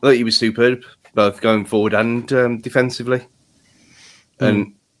superb, both going forward and defensively.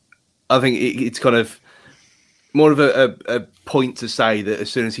 And I think it's kind of more of a point to say that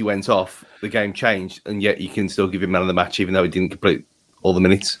as soon as he went off, the game changed, and yet you can still give him man of the match, even though he didn't complete all the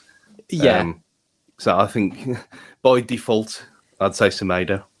minutes. Yeah. So I think by default, I'd say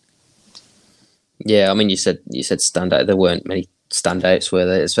Semedo. Yeah, I mean, you said standout. There weren't many standouts, were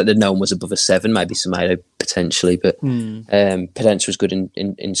there? So no one was above a 7. Maybe Semedo potentially, but Podence was good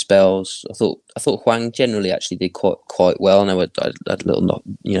in spells. I thought Hwang generally actually did quite well. I know I had a little not,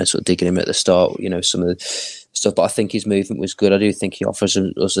 sort of digging him at the start. Some of the stuff, but I think his movement was good. I do think he offers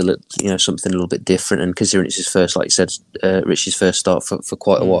us a little, something a little bit different. And considering it's his first, like you said, Richie's first start for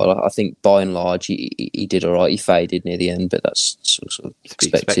quite a while, I think by and large he did all right. He faded near the end, but that's sort of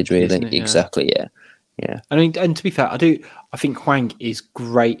expected really. Isn't it? Yeah. Exactly, yeah. Yeah, I mean, and to be fair, I think Hwang is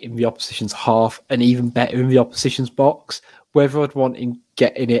great in the opposition's half and even better in the opposition's box. Whether I'd want him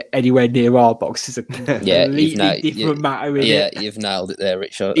getting it anywhere near our box is a completely different matter. You've nailed it there,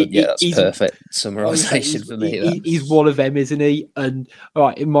 Rich. That's perfect summarisation for me. He's one of them, isn't he? And all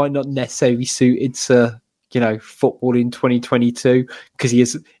right, it might not necessarily be suited to football in 2022 because he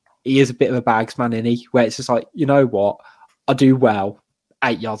is a bit of a bagsman, isn't he? Where it's just like, you know what, I do well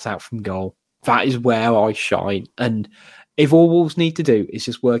 8 yards out from goal. That is where I shine. And if all Wolves need to do is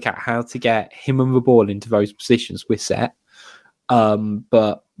just work out how to get him and the ball into those positions, we're set.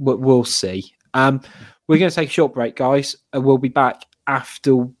 But we'll see. We're going to take a short break, guys. We'll be back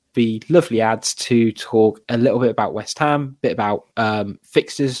after the lovely ads to talk a little bit about West Ham, a bit about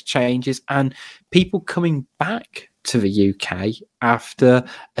fixtures, changes, and people coming back to the UK after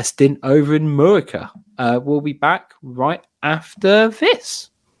a stint over in Murica. We'll be back right after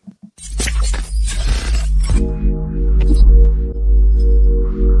this.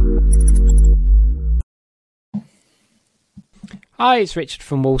 Hi, it's Richard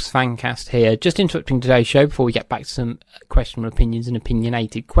from Wolves Fancast here. Just interrupting today's show before we get back to some questionable opinions and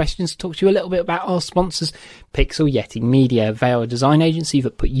opinionated questions to talk to you a little bit about our sponsors, Pixel Yeti Media. They are a design agency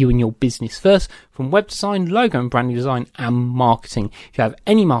that put you and your business first, from web design, logo and branding design and marketing. If you have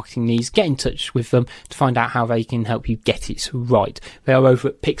any marketing needs, get in touch with them to find out how they can help you get it right. They are over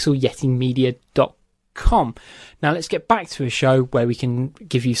at pixelyetimedia.com. Now let's get back to a show where we can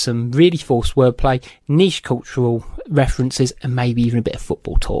give you some really forced wordplay, niche cultural references, and maybe even a bit of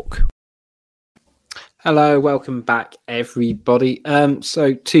football talk. Hello, welcome back everybody.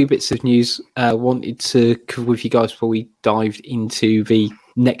 So 2 bits of news I wanted to cover with you guys before we dived into the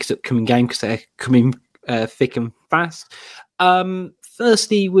next upcoming game, because they're coming thick and fast.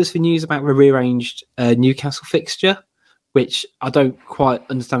 Firstly was the news about the rearranged Newcastle fixture, which I don't quite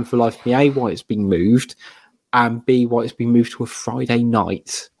understand for the life of me, A, why it's been moved, and B, why it's been moved to a Friday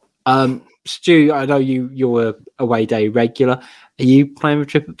night. Stu, I know you're a away day regular. Are you planning a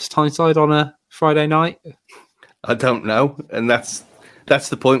trip up to Tyneside on a Friday night? I don't know, and that's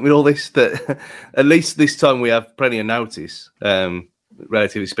the point with all this. That at least this time we have plenty of notice,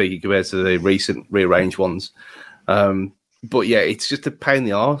 relatively speaking, compared to the recent rearranged ones. But yeah, it's just a pain in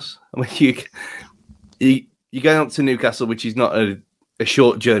the arse. I mean, you go up to Newcastle, which is not a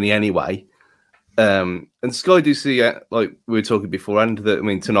short journey anyway. And Sky do see, like we were talking before, and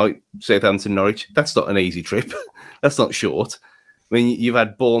tonight, Southampton, Norwich, that's not an easy trip. That's not short. I mean, you've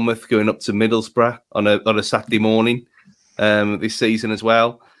had Bournemouth going up to Middlesbrough on a Saturday morning this season as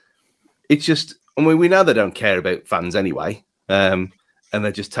well. It's just, I mean, we know they don't care about fans anyway, and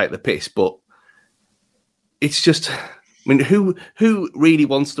they just take the piss. But it's just, I mean, who really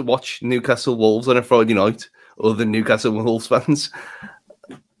wants to watch Newcastle Wolves on a Friday night other than Newcastle Wolves fans?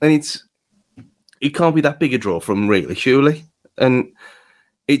 And it can't be that big a draw from really, surely. And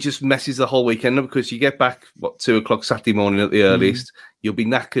it just messes the whole weekend up because you get back, 2:00 Saturday morning at the earliest. You'll be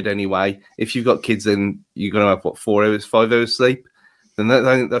knackered anyway. If you've got kids, then you're going to have, 4 hours, 5 hours sleep. Then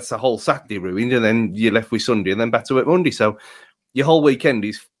that's the whole Saturday ruined. And then you're left with Sunday and then back to work Monday. So your whole weekend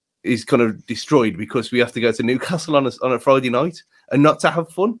is kind of destroyed because we have to go to Newcastle on a Friday night and not to have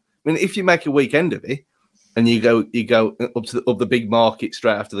fun. I mean, if you make a weekend of it and you go up the big market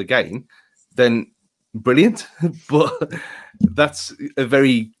straight after the game, then brilliant. But that's a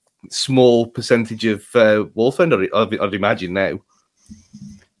very small percentage of Wolf end, I'd imagine now.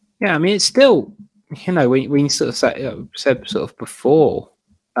 Yeah, I mean, it's still, when you sort of said sort of before,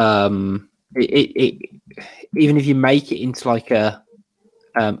 it even if you make it into like a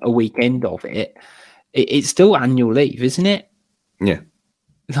weekend of it, it's still annual leave, isn't it? Yeah.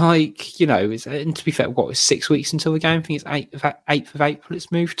 Like, and to be fair, it's 6 weeks until the game? I think it's 8th of April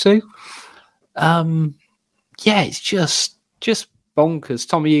it's moved to. Yeah, it's just bonkers.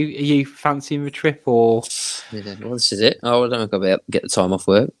 Tom, are you fancying the trip or? Yeah, well, this is it. Oh, I don't think I'll be able to get the time off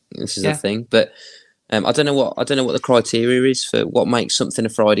work. This is the thing, but I don't know what the criteria is for what makes something a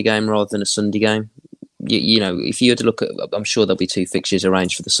Friday game rather than a Sunday game. If you had to look at, I'm sure there'll be 2 fixtures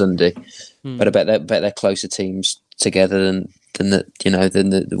arranged for the Sunday, but I bet they're closer teams together than the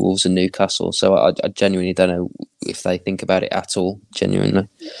Wolves and Newcastle. So I genuinely don't know if they think about it at all. Genuinely,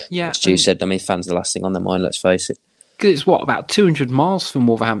 yeah. As Stu said, I mean, fans are the last thing on their mind. Let's face it. Because it's about 200 miles from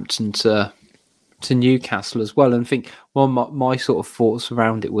Wolverhampton to Newcastle as well. And I think one of my sort of thoughts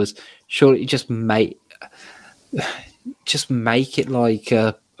around it was, surely just make it like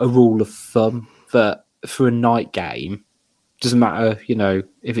a rule of thumb that for a night game, doesn't matter,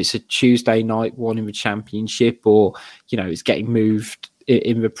 if it's a Tuesday night one in the Championship or, it's getting moved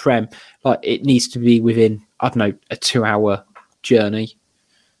in the Prem, like it needs to be within, I don't know, a 2-hour journey.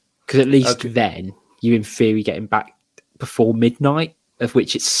 Because at least then you're in theory getting back before midnight, of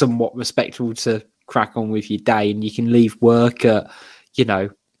which it's somewhat respectable to crack on with your day, and you can leave work at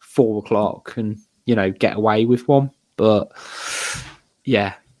 4:00 and get away with one. But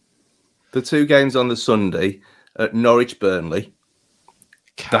yeah, the 2 games on the Sunday at Norwich Burnley,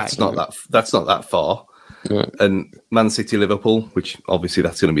 that's not that far. Yeah. And Man City Liverpool, which obviously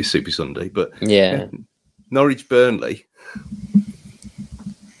that's going to be Super Sunday, but yeah, Norwich Burnley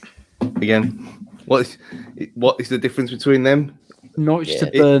again. What is the difference between them? Norwich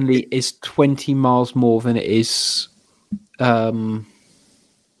to Burnley is 20 miles more than it is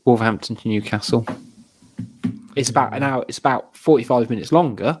Wolverhampton to Newcastle. It's about an hour. It's about 45 minutes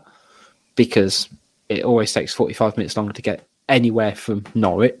longer because it always takes 45 minutes longer to get anywhere from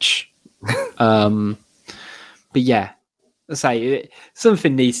Norwich. But yeah, I say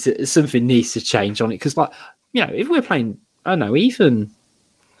something needs to change on it because, if we're playing, I don't know, even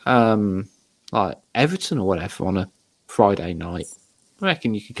like Everton or whatever on a Friday night, I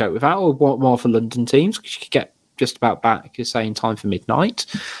reckon you could go with that, or more for London teams because you could get just about back, say, in time for midnight.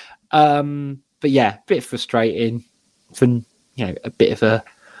 But yeah, a bit frustrating for a bit of a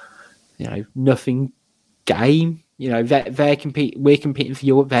nothing game. We're competing for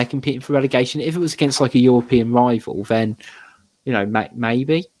Europe, they're competing for relegation. If it was against like a European rival, then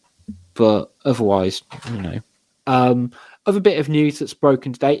maybe, but otherwise, Other bit of news that's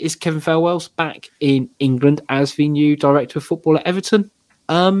broken today is Kevin Thelwell's back in England as the new director of football at Everton.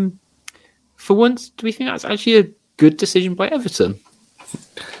 For once, do we think that's actually a good decision by Everton?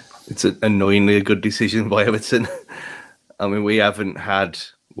 It's annoyingly a good decision by Everton. I mean, we haven't had,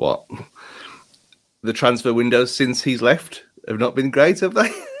 the transfer windows since he's left have not been great, have they?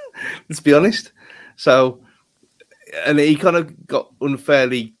 Let's be honest. So, and he kind of got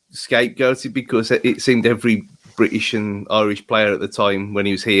unfairly scapegoated because it seemed every British and Irish player at the time when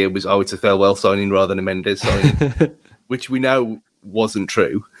he was here was, it's a farewell signing rather than a Mendes signing, which we know wasn't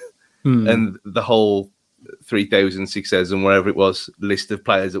true. And the whole 3,000, 6,000, whatever it was, list of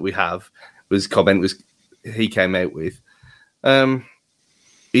players that we have he came out with. For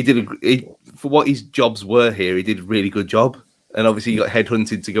what his jobs were here, he did a really good job. And obviously he got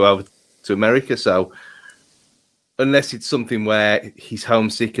headhunted to go over to America. So unless it's something where he's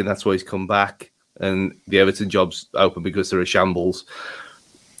homesick and that's why he's come back and the Everton job's open because they're a shambles,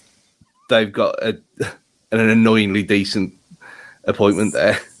 they've got an annoyingly decent appointment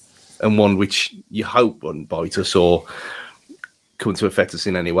there, and one which you hope won't bite us or come to affect us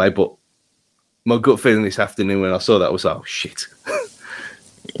in any way. But my gut feeling this afternoon when I saw that was, oh, shit.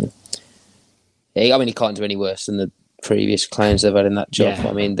 Yeah, I mean, he can't do any worse than the previous clowns they've had in that job. Yeah.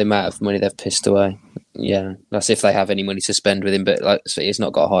 I mean, the amount of money they've pissed away. Yeah, that's if they have any money to spend with him. But he's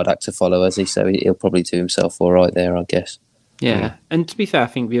not got a hard act to follow, has he? So he'll probably do himself all right there, I guess. Yeah, and to be fair, I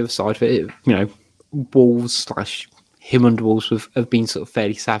think the other side of it, Wolves / him under Wolves have been sort of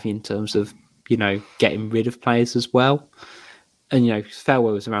fairly savvy in terms of, getting rid of players as well. And,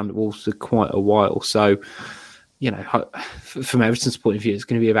 Farewell was around the Wolves for quite a while. So, from Everton's point of view, it's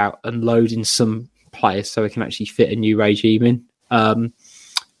going to be about unloading some players so it can actually fit a new regime in. And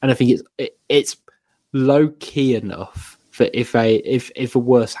I think it's low key enough that if a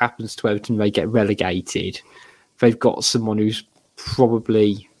worse happens to Everton, they get relegated. They've got someone who's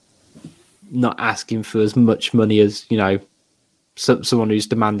probably not asking for as much money as someone who's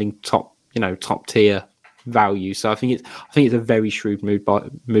demanding top tier value. So I think it's a very shrewd move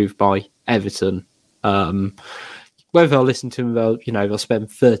by Everton. Whether they'll listen to him, they'll spend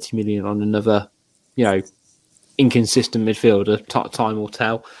 30 million on another inconsistent midfielder. Time will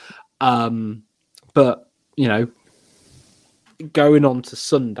tell. But going on to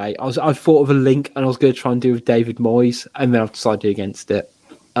Sunday, I thought of a link and I was going to try and do with David Moyes, and then I've decided against it,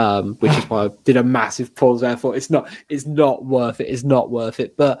 which is why I did a massive pause there. I thought it's not worth it. It's not worth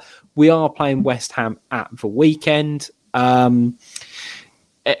it. But we are playing West Ham at the weekend.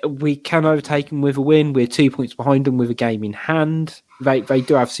 We can overtake them with a win. We're 2 points behind them with a game in hand. They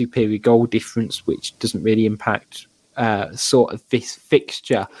do have superior goal difference, which doesn't really impact sort of this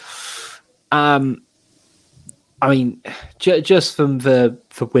fixture. I mean, just from the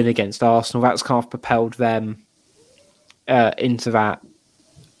win against Arsenal, that's kind of propelled them into that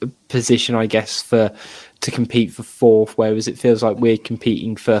position, I guess, to compete for fourth, whereas it feels like we're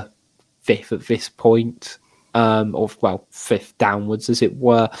competing for fifth at this point, fifth downwards, as it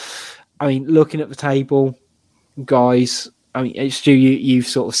were. I mean, looking at the table, guys, I mean, Stu, you've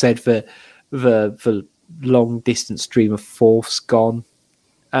sort of said that the long distance dream of fourth's gone.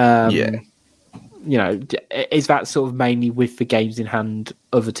 Yeah. Is that sort of mainly with the games in hand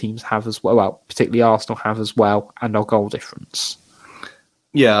other teams have as well? Well, particularly Arsenal have as well, and our goal difference.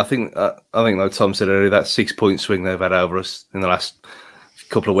 Yeah, I think like Tom said earlier, that 6 point swing they've had over us in the last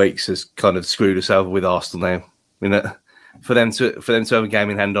couple of weeks has kind of screwed us over with Arsenal now. I mean, for them to have a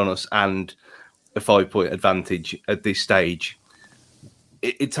game in hand on us and a 5 point advantage at this stage,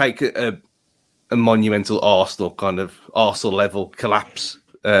 it'd take a monumental Arsenal level collapse.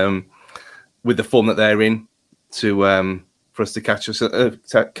 With the form that they're in, for us to catch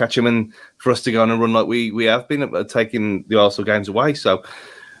them, and for us to go on a run like we have been at taking the Arsenal games away. So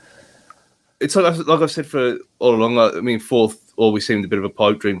it's like I've said for all along. I mean, fourth always seemed a bit of a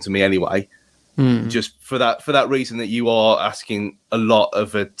pipe dream to me, anyway. Just for that reason that you are asking a lot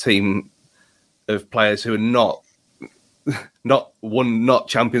of a team of players who are not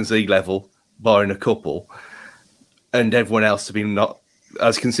Champions League level, barring a couple, and everyone else to be not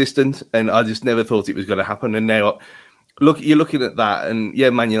as consistent, and I just never thought it was going to happen. And now, you're looking at that, and yeah,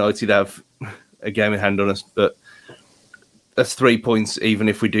 Man United have a game in hand on us, but that's 3 points, even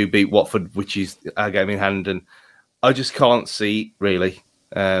if we do beat Watford, which is our game in hand, and I just can't see really.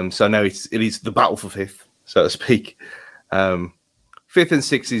 So now it is the battle for fifth, so to speak. Fifth and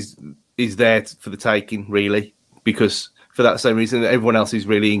sixth is there for the taking, really, because for that same reason, everyone else is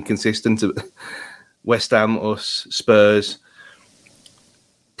really inconsistent. West Ham, us, Spurs.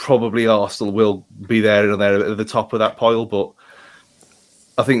 Probably Arsenal will be there and there at the top of that pile, but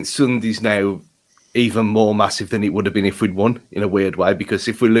I think Sunday's now even more massive than it would have been if we'd won, in a weird way, because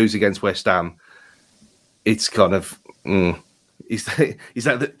if we lose against West Ham, it's kind of is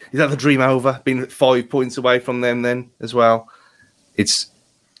that the dream over? Being 5 points away from them then as well. You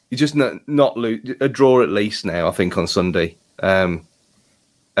just not lose a draw at least now, I think, on Sunday, and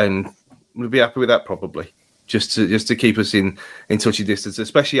we'll be happy with that probably. Just to keep us in touchy distance,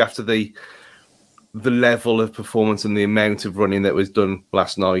 especially after the the level of performance and the amount of running that was done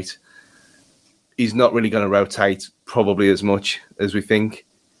last night, he's not really going to rotate probably as much as we think.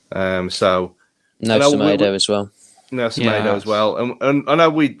 No Semedo as well. No Semedo as well. And I know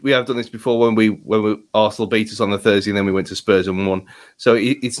we have done this before when Arsenal beat us on the Thursday and then we went to Spurs and won. So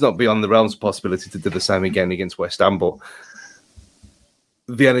it's not beyond the realms of possibility to do the same again against West Ham. But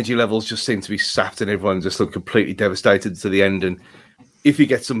the energy levels just seem to be sapped and everyone just looked completely devastated to the end. And if he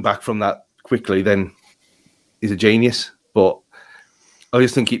gets them back from that quickly, then he's a genius. But I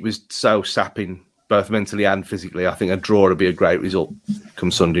just think it was so sapping, both mentally and physically. I think a draw would be a great result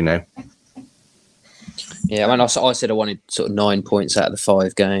come Sunday now. Yeah, I mean, I said I wanted sort of 9 points out of the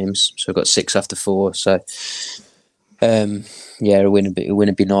 5 games, so I got 6 after 4. So, a win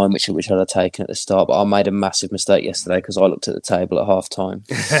would be 9, which I'd have taken at the start. But I made a massive mistake yesterday because I looked at the table at half time.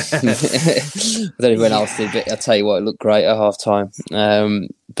 I don't know if anyone else did, but I'll tell you what, it looked great at half time.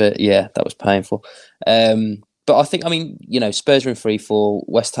 But yeah, that was painful. But I think, I mean, Spurs are in free fall.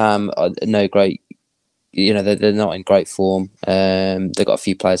 West Ham are no great. They're not in great form. They've got a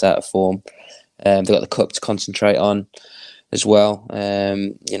few players out of form. They've got the cup to concentrate on as well.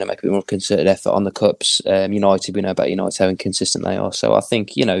 Make a bit more concerted effort on the cups. United, we know about United how inconsistent they are. So I think,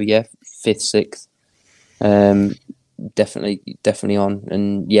 5th, 6th, definitely on.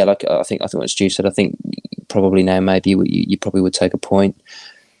 And yeah, I think what Stu said, I think probably now maybe you probably would take a point.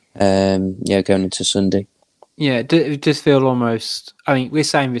 Going into Sunday. Yeah, it does feel almost. I mean, we're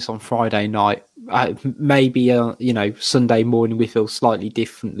saying this on Friday night. Maybe Sunday morning we feel slightly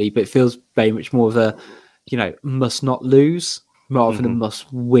differently, but it feels very much more of a must not lose rather than a must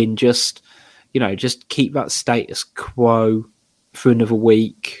win. Just keep that status quo for another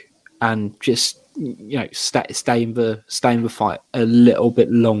week and just stay in the fight a little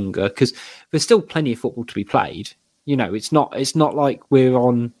bit longer because there's still plenty of football to be played. It's not like we're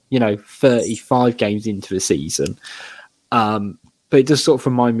on 35 games into the season. But it does sort of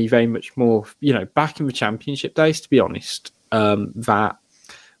remind me very much more, back in the Championship days, to be honest, that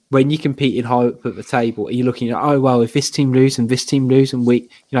when you're competing high up at the table, you're looking at, if this team lose and this team lose and we,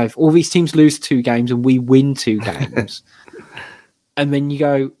 if all these teams lose 2 games and we win 2 games, and then you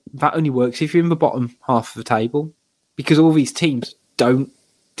go, that only works if you're in the bottom half of the table because all these teams don't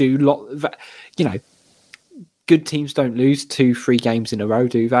do good teams don't lose 2-3 games in a row,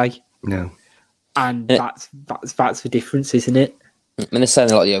 do they? No. And that's the difference, isn't it? I mean, they're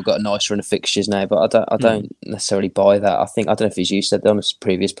saying I've got a nice run of fixtures now, but I don't necessarily buy that. I don't know if it's you said on a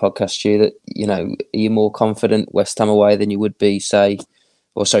previous podcast, Stu, that are you more confident West Ham away than you would be,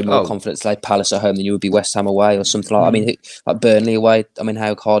 more confident say Palace at home than you would be West Ham away or something like. I mean, like Burnley away. I mean,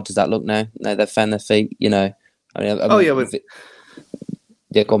 how hard does that look now? No, they've found their feet. Yeah, go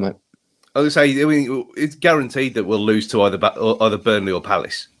on, mate. I was going to say, it's guaranteed that we'll lose to either Burnley or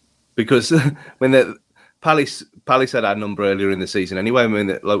Palace because when Palace had our number earlier in the season anyway. I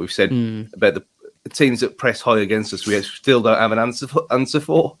mean, like we've said about the teams that press high against us, we still don't have an answer for.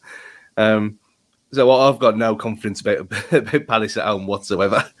 So I've got no confidence about Palace at home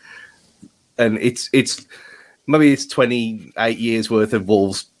whatsoever. And it's maybe it's 28 years worth of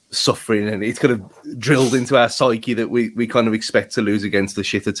Wolves suffering, and it's kind of drilled into our psyche that we kind of expect to lose against the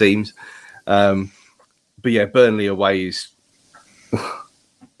shitter teams. But yeah, Burnley away is.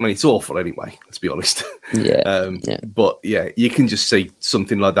 I mean, it's awful anyway, let's be honest. Yeah. But yeah, you can just see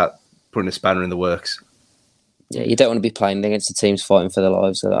something like that putting a spanner in the works. Yeah, you don't want to be playing against the teams fighting for their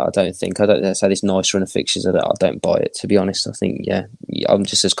lives. I don't think. I don't say this nice run of fixtures. I don't buy it, to be honest. I think, I'm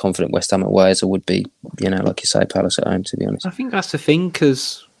just as confident West Ham away as I would be, like you say, Palace at home, to be honest. I think that's the thing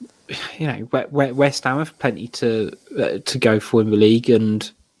because, West Ham have plenty to go for in the league,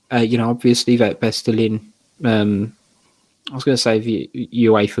 and obviously they're still in. I was going to say the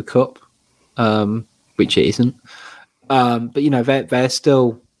UEFA Cup, which it isn't. But they're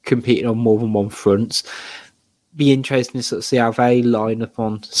still competing on more than one front. Be interesting to sort of see how they line up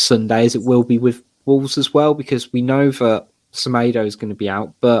on Sunday, as it will be with Wolves as well, because we know that Semedo is going to be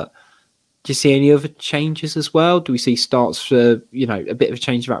out. But do you see any other changes as well? Do we see starts for a bit of a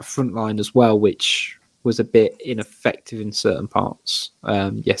change of that front line as well, which was a bit ineffective in certain parts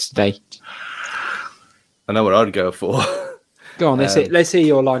yesterday? I know what I'd go for. Go on, let's hear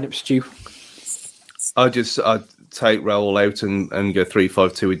your lineup, Stu. I'd take Raul out and go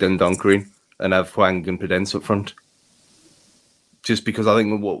 3-5-2 with Dendoncker in and have Hwang and Podence up front. Just because I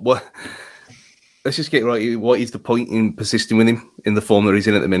think what let's just get right. What is the point in persisting with him in the form that he's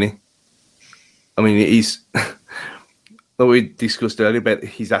in at the minute? I mean, he's what we discussed earlier about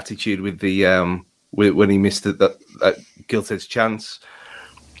his attitude with the when he missed that Gilted's chance.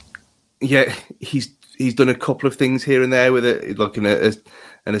 Yeah, he's he's done a couple of things here and there with it, like an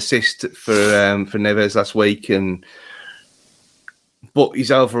assist for Neves last week, but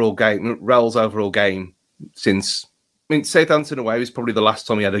his overall game, Raul's overall game since, Southampton away was probably the last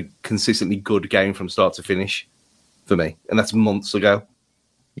time he had a consistently good game from start to finish for me, and that's months ago.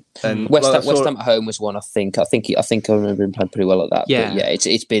 And West Ham at home was one. I think I remember him playing pretty well at that. Yeah, but yeah,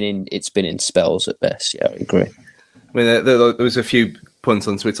 it's been in spells at best. Yeah, I agree. There was a few punts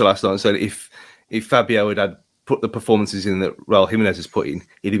on Twitter last night saying if Fabio had put the performances in that Raul Jimenez has put in,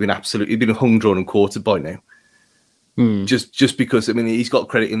 he'd been hung, drawn, and quartered by now. Just because he's got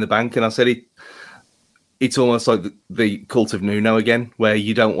credit in the bank, and I said it's almost like the cult of Nuno again, where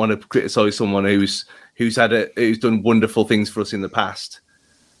you don't want to criticise someone who's done wonderful things for us in the past,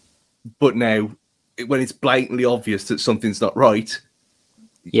 but now when it's blatantly obvious that something's not right,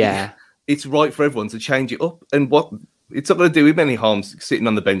 it's right for everyone to change it up. And what it's not going to do him any harm sitting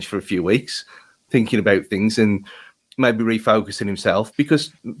on the bench for a few weeks, thinking about things and maybe refocusing himself,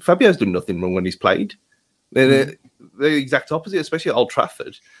 because Fabio's done nothing wrong when he's played. They're the exact opposite, especially at Old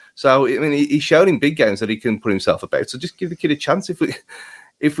Trafford. So he's shown in big games that he can put himself about. So just give the kid a chance. If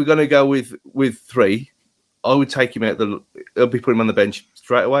we're going to go with 3, I would take him out. I'll be putting him on the bench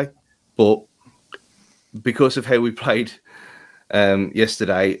straight away. But because of how we played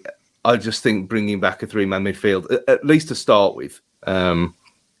yesterday, I just think bringing back a 3-man midfield, at least to start with,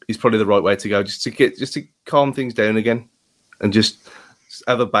 is probably the right way to go. Just to calm things down again, and just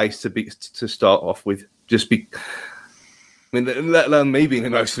have a base to start off with. Let alone me being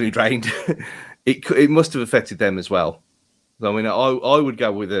emotionally drained, it must have affected them as well. So, I would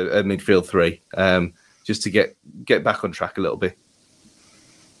go with a midfield 3, just to get back on track a little bit.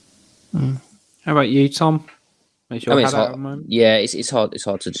 How about you, Tom? It's hard. Yeah, it's hard. It's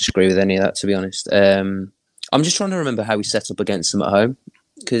hard to disagree with any of that, to be honest. I'm just trying to remember how we set up against them at home,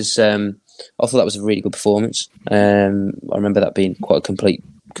 because I thought that was a really good performance. I remember that being quite a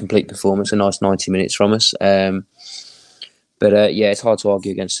complete performance, a nice 90 minutes from us. But it's hard to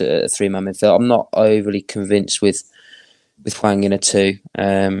argue against a 3-man midfield. I'm not overly convinced with Hwang in a 2.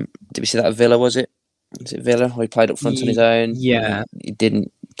 Did we see that at Villa? Was it Villa? He played up front on his own. Yeah, it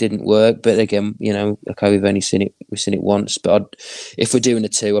didn't work. But again, okay, we've only seen it once. But if we're doing a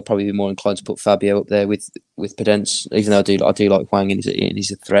 2, I'd probably be more inclined to put Fabio up there with Podence, even though I do like Hwang and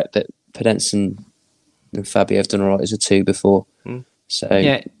he's a threat. But Podence and Fabio have done all right as a 2 before. So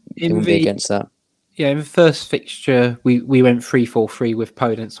it wouldn't be against that. Yeah, in the first fixture, we went 3-4-3 with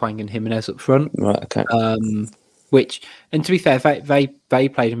Podence, Hwang and Jimenez up front. Right, okay. Which, and to be fair, they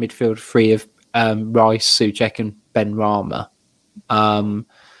played a midfield 3 of Rice, Souček and Benrahma.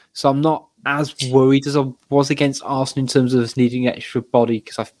 So I'm not as worried as I was against Arsenal in terms of us needing extra body,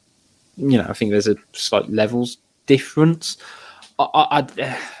 because I think there's a slight levels difference.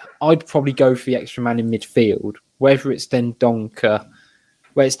 I'd probably go for the extra man in midfield, whether it's Dendoncker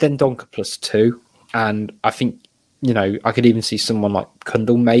plus 2. And I think, I could even see someone like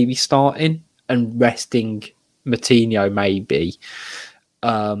Kundal maybe starting and resting Moutinho maybe.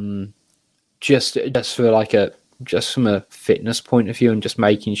 Just for just from a fitness point of view, and just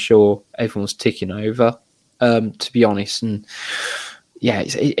making sure everyone's ticking over, to be honest. And yeah,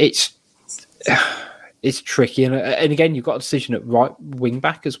 it's tricky. And again, you've got a decision at right wing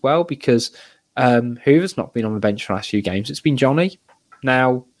back as well, because Hoover's not been on the bench for the last few games. It's been Johnny.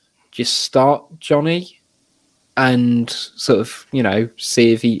 Now, just start Johnny and sort of,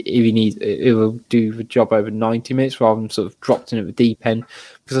 see if he will do the job over 90 minutes rather than sort of dropped in at the deep end,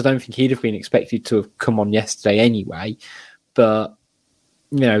 because I don't think he'd have been expected to have come on yesterday anyway. But,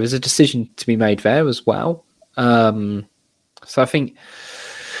 there's a decision to be made there as well. So I think,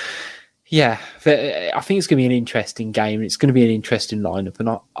 I think it's going to be an interesting game. It's going to be an interesting lineup, and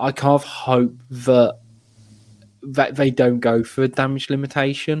I kind of hope that they don't go for a damage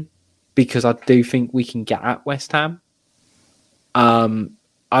limitation, because I do think we can get at West Ham. I'm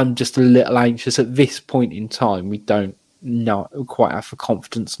just a little anxious at this point in time. We don't quite have the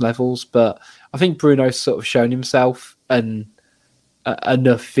confidence levels, but I think Bruno's sort of shown himself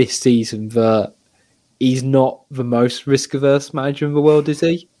enough this season that he's not the most risk-averse manager in the world, is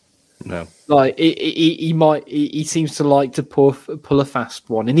he? No. Like he seems to like to pull a fast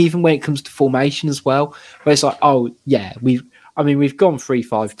one, and even when it comes to formation as well, where it's like, oh yeah, we've gone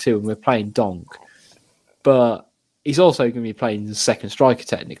 3-5-2 and we're playing Donk, but he's also going to be playing the second striker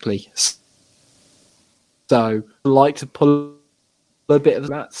technically, so I like to pull a bit of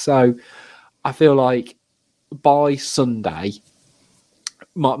that. So I feel like by Sunday,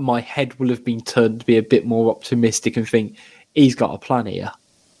 my head will have been turned to be a bit more optimistic and think he's got a plan here.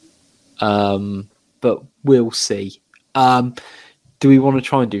 But we'll see. do we want to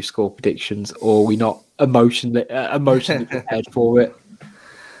try and do score predictions, or are we not emotionally prepared for it?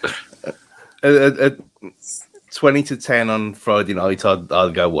 20-10 on Friday night.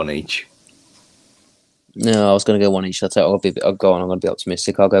 I'll go one each. No, I was going to go one each. I'll go on. I'm going to be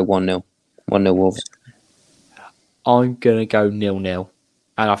optimistic. I'll go 1-0. 1-0 Wolves. I'm going to go 0-0.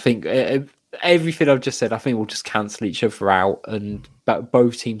 And I think everything I've just said, I think we'll just cancel each other out, and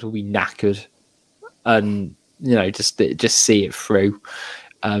both teams will be knackered. And, just see it through.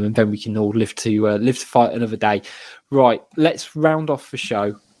 And then we can all live to fight another day. Right, let's round off the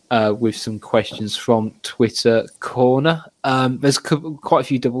show with some questions from Twitter Corner. There's quite a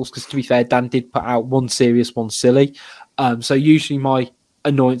few doubles because, to be fair, Dan did put out one serious, one silly. So usually my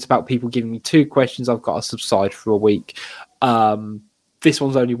annoyance about people giving me two questions, I've got to subside for a week. This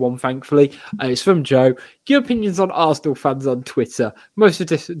one's only one, thankfully. It's from Joe. Your opinions on Arsenal fans on Twitter? Most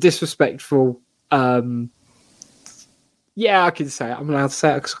disrespectful. Yeah, I can say it. I'm allowed to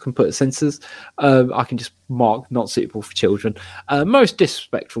say it because I can put censors. I can just mark not suitable for children. Most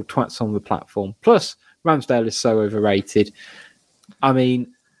disrespectful twats on the platform. Plus, Ramsdale is so overrated. I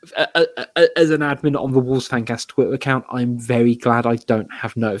mean, as an admin on the Wolves Fancast Twitter account, I'm very glad I don't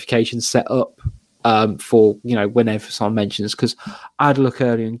have notifications set up for, whenever someone mentions, because I had a look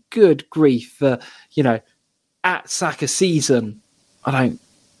earlier and good grief, at Saka season,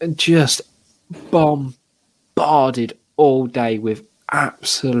 just bombarded all day with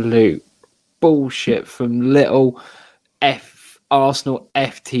absolute bullshit from little Arsenal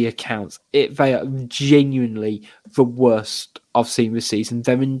FT accounts. They are genuinely the worst I've seen this season.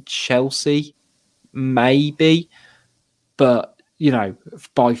 Them in Chelsea, maybe, but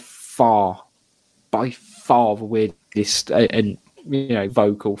by far the weirdest and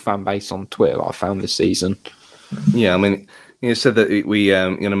vocal fan base on Twitter I found this season. Yeah, I mean, you said that we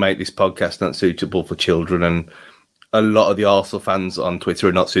going to make this podcast not suitable for children, and a lot of the Arsenal fans on Twitter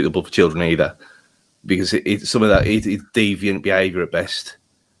are not suitable for children either, because some of that is deviant behaviour at best,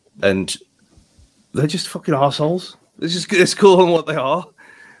 and they're just fucking arseholes. Let's call them what they are.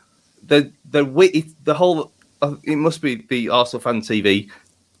 They're witty. The whole it must be the Arsenal fan TV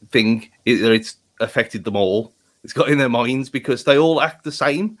thing. It's affected them all. It's got in their minds because they all act the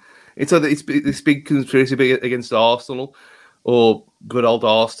same. It's either it's this big conspiracy against Arsenal or good old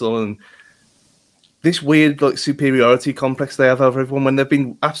Arsenal, and this weird superiority complex they have over everyone when they've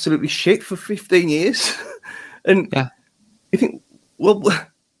been absolutely shit for 15 years. And yeah, you think, well,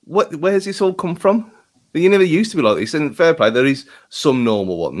 where's this all come from? You never used to be like this. And fair play, there is some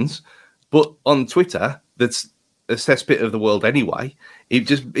normal ones, but on Twitter, that's a cesspit of the world anyway. It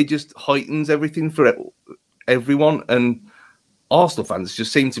just heightens everything for everyone, and Arsenal fans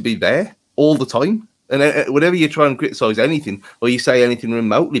just seem to be there all the time. And whenever you try and criticise anything or you say anything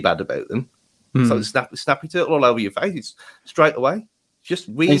remotely bad about them, so snappy turtle all over your face. It's straight away. Just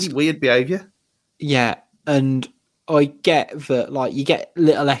really weird behaviour. Yeah, and I get that, you get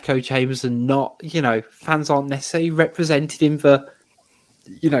little echo chambers and not, fans aren't necessarily represented in the,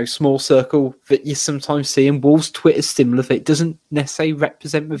 small circle that you sometimes see. And Wolves Twitter's similar. That it doesn't necessarily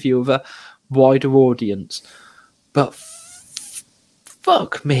represent the view of a wider audience. But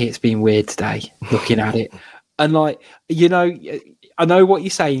fuck me, it's been weird today looking at it. And I know what you're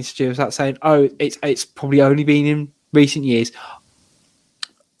saying, Stu, is that saying, it's probably only been in recent years.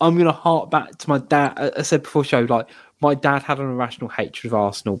 I'm going to hark back to my dad. I said before the show, my dad had an irrational hatred of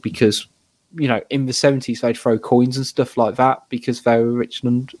Arsenal because, in the 70s, they'd throw coins and stuff like that because they were rich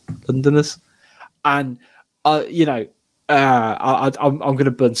Londoners. And, I'm going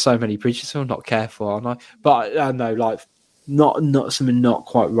to burn so many bridges, so I'm not careful, aren't I? But I know, not something not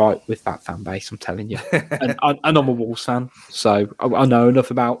quite right with that fan base, I'm telling you. And I'm a Wolves fan, so I know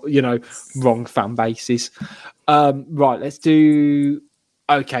enough about, wrong fan bases. Right, let's do...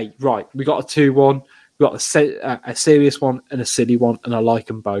 Okay, right, we got a 2-1. We got a serious one and a silly one, and I like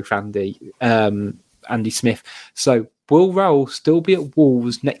them both, Andy Smith. So, will Raul still be at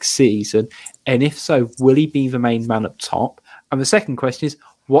Wolves next season? And if so, will he be the main man up top? And the second question is,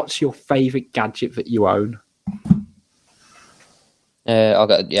 what's your favourite gadget that you own?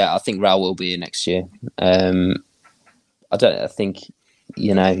 I think Raul will be here next year. I think,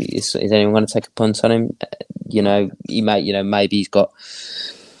 is anyone going to take a punt on him? He may, maybe he's got,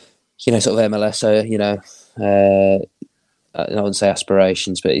 sort of MLS, I wouldn't say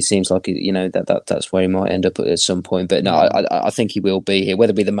aspirations, but it seems like, that's where he might end up at some point. But no, I think he will be here.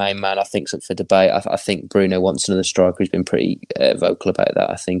 Whether he be the main man, I think it's up for debate. I think Bruno wants another striker. He's been pretty vocal about that.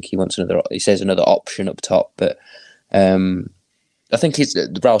 I think he says another option up top, but I think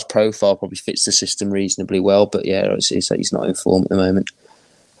Raul's profile probably fits the system reasonably well, but yeah, he's not in form at the moment.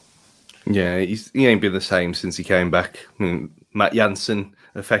 Yeah, he ain't been the same since he came back. I mean, Matt Jansen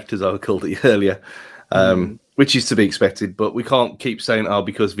effect, as I called it earlier, which is to be expected. But we can't keep saying,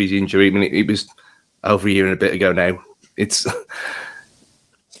 because of his injury. I mean, it was over a year and a bit ago now. It's done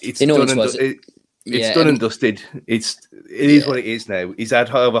and dusted. It is what it is now. He's had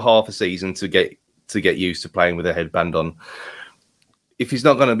over half a season to get used to playing with a headband on. If he's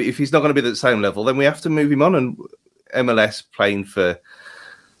not going to be at the same level, then we have to move him on, and MLS playing for,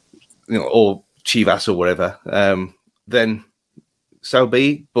 or Chivas or whatever. Then so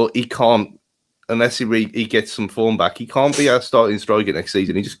be. But he can't, unless he gets some form back. He can't be our starting striker next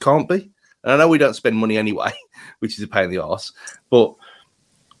season. He just can't be. And I know we don't spend money anyway, which is a pain in the arse. But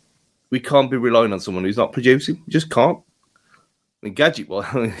we can't be relying on someone who's not producing. We just can't. I mean, gadget-wise,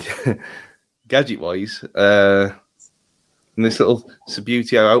 and this little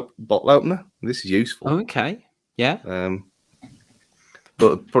Subbuteo bottle opener. This is useful. Oh, okay. Yeah.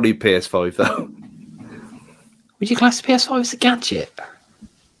 But probably PS5 though. Would you class the PS5 as a gadget?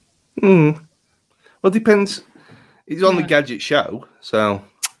 Well, it depends. It's on the gadget show, so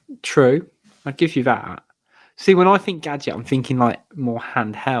true. I'd give you that. See, when I think gadget, I'm thinking like more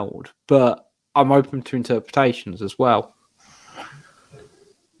handheld, but I'm open to interpretations as well.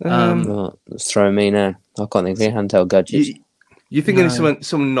 Let's throw me now. I can't think of any handheld gadgets. You're thinking of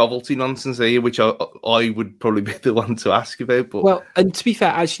some novelty nonsense here, which I would probably be the one to ask about. But well, and to be fair,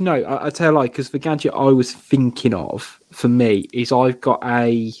 actually, no, I tell you, like, because the gadget I was thinking of for me is I've got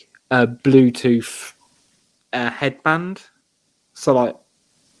a Bluetooth headband. So, like,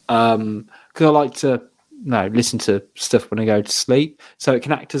 because I like to listen to stuff when I go to sleep, so it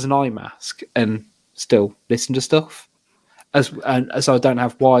can act as an eye mask and still listen to stuff. As I don't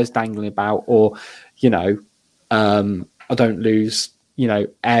have wires dangling about, or I don't lose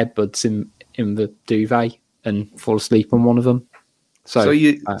earbuds in the duvet and fall asleep on one of them. So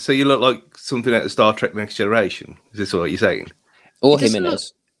you look like something out of Star Trek: Next Generation. Is this what you're saying? Or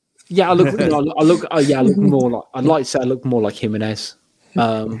Jimenez? Yeah, I look more like. I'd like to say I look more like Jimenez.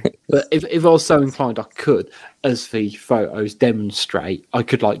 But if I was so inclined, I could, as the photos demonstrate, I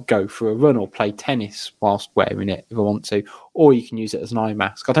could like go for a run or play tennis whilst wearing it if I want to, or you can use it as an eye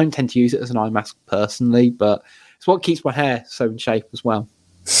mask. I don't tend to use it as an eye mask personally, but it's what keeps my hair so in shape as well.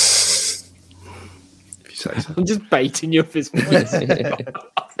 If you say so. I'm just baiting you up his voice.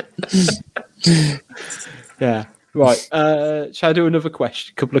 Yeah. Right. Shall I do another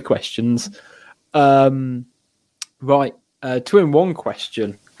question? Couple of questions. Right. 2-in-1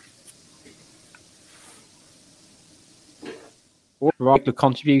 question. Right, the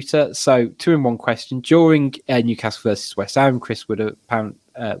contributor. So 2-in-1 question. During Newcastle versus West Ham, Chris was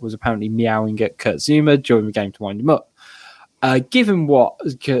apparently meowing at Kurt Zouma during the game to wind him up. Given what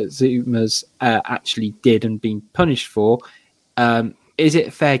Kurt Zouma's actually did and been punished for, is it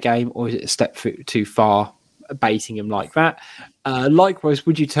a fair game or is it a step too far, baiting him like that? Likewise,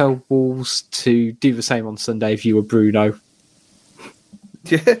 would you tell Wolves to do the same on Sunday if you were Bruno?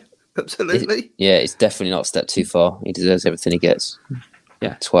 Yeah, absolutely. It's definitely not a step too far. He deserves everything he gets.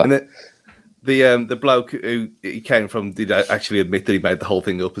 Yeah. And the bloke who he came from did actually admit that he made the whole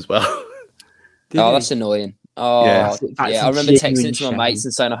thing up as well. That's annoying. Oh, yeah. I remember texting to my mates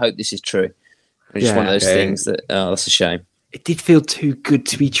and saying, I hope this is true. It's just one of those things that, that's a shame. It did feel too good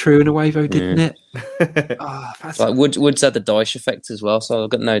to be true in a way, though, didn't it? Like Woods had the Dyche effect as well, so I've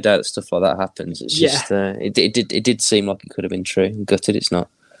got no doubt that stuff like that happens. It's just it did seem like it could have been true. I'm gutted it's not.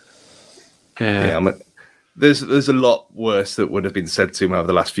 Yeah, I mean, there's a lot worse that would have been said to him over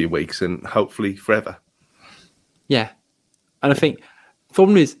the last few weeks, and hopefully forever. Yeah, and I think the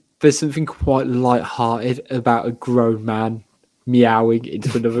problem is there's something quite light-hearted about a grown man meowing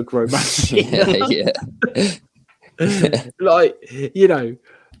into another grown man. Yeah. Like,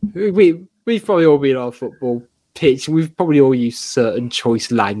 we've probably all been on a football pitch. We've probably all used certain choice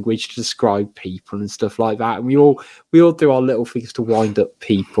language to describe people and stuff like that. And we all do our little things to wind up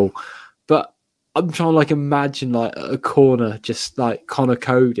people. But I'm trying to imagine a corner just like Connor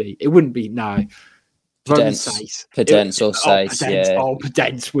Cody. It wouldn't be Pedence or Sace, yeah. Oh,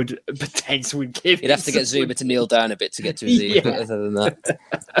 Pedence would give. You'd have to get Zouma to kneel down a bit to get to his ear. But other than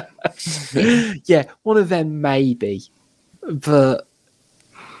that, yeah, one of them maybe, but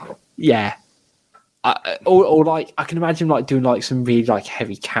yeah, I can imagine doing some really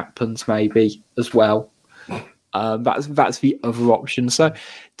heavy cat punts maybe as well. That's the other option. So,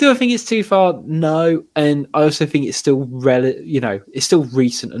 do I think it's too far? No, and I also think it's still it's still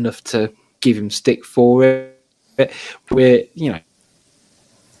recent enough to give him stick for it. We're,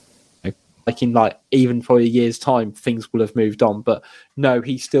 even for a year's time, things will have moved on. But no,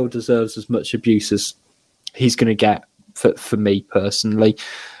 he still deserves as much abuse as he's going to get for me personally.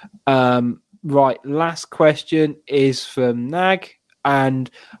 Right, last question is from Nag, and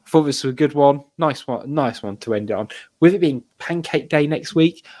I thought this was a good one. Nice one to end it on. With it being Pancake Day next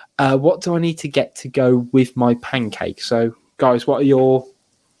week, what do I need to get to go with my pancake? So, guys, what are your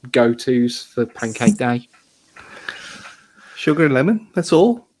go-tos for Pancake Day? Sugar and lemon. That's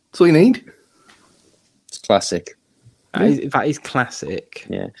all. That's all you need. It's classic. That is classic.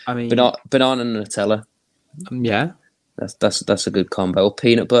 Yeah. I mean, banana and Nutella. Yeah. That's a good combo. Or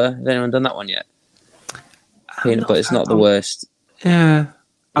peanut butter. Has anyone done that one yet? Peanut butter is not the worst. Yeah.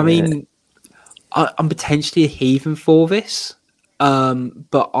 I mean, I'm potentially a heathen for this,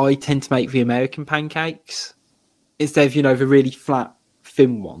 but I tend to make the American pancakes instead of, the really flat,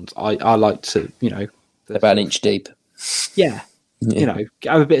 thin ones. I like to, About an inch deep. Yeah.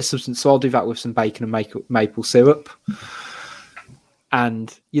 Have a bit of substance. So I'll do that with some bacon and maple syrup.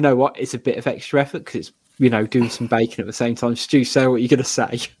 And you know what? It's a bit of extra effort because it's, doing some bacon at the same time. Stu, say what you're going to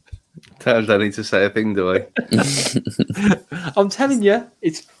say. I don't need to say a thing, do I? I'm telling you,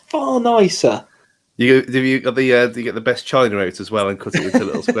 it's far nicer. Do you get the best china out as well and cut it into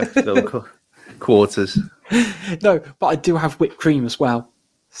little square, little quarters? No, but I do have whipped cream as well.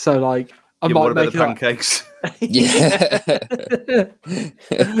 So like, I might make the pancakes. Yeah.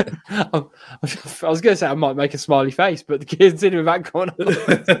 I was going to say I might make a smiley face, but considering that corner.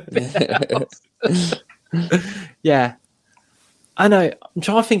 Yeah. I know. I'm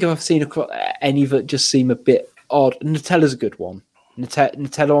trying to think if I've seen any that just seem a bit odd. Nutella's a good one.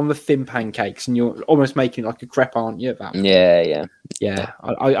 Nutella on the thin pancakes, and you're almost making like a crepe, aren't you? Yeah.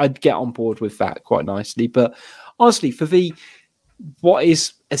 I'd get on board with that quite nicely. But honestly, for what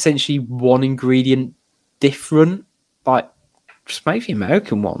is essentially one ingredient different, like just make the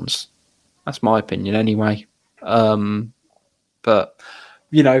American ones. That's my opinion, anyway. But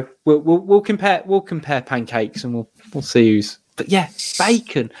we'll compare pancakes, and we'll see who's. But yeah,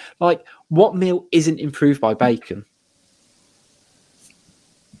 bacon. Like, what meal isn't improved by bacon?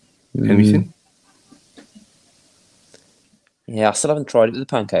 Anything? Yeah, I still haven't tried it with the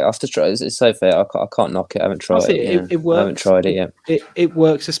pancake. I have to try it. It's so fair. I can't knock it. I haven't tried it. It works. I haven't tried it yet. It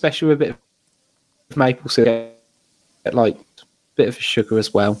works, especially with a bit of maple syrup, like a bit of sugar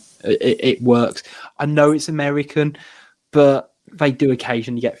as well. It works. I know it's American, but they do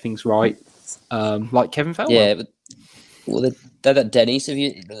occasionally get things right, like Kevin Felwell. Yeah, but they're at Denny's.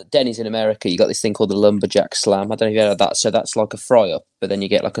 Denny's in America, you got this thing called the lumberjack slam. I don't know if you heard of that. So that's like a fry up, but then you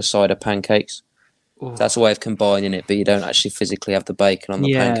get like a side of pancakes. Ooh. That's a way of combining it, but you don't actually physically have the bacon on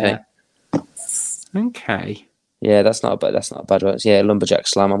the pancake. Okay. Yeah, that's not a bad one. Yeah, lumberjack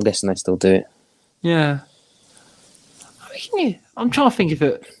slam. I'm guessing they still do it. Yeah. I'm trying to think of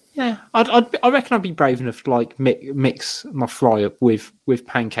it. Yeah, I reckon I'd be brave enough to like mix my fry up with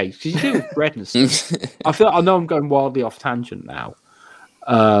pancakes, because you do it with bread and stuff. I know I'm going wildly off tangent now.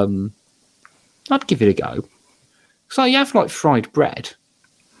 I'd give it a go. So you have like fried bread.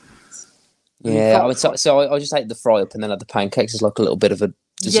 Yeah, I just ate the fry up and then had the pancakes as like a little bit of a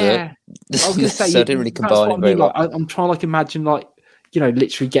dessert. Yeah, I was going to say, so I didn't really combine it very well. I'm trying to imagine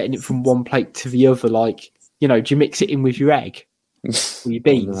literally getting it from one plate to the other. Like, do you mix it in with your egg? With your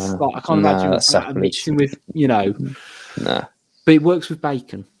beans? I can't imagine that mixing with, Nah. But it works with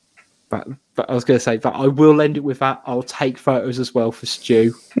bacon. But I was going to say that I will end it with that. I'll take photos as well for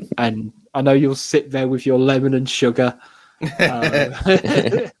Stu, and I know you'll sit there with your lemon and sugar. But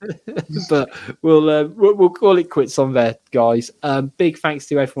we'll call it quits on there, guys. Big thanks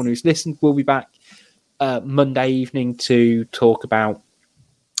to everyone who's listened. We'll be back Monday evening to talk about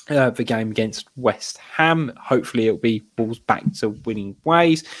the game against West Ham. Hopefully it'll be Wolves back to winning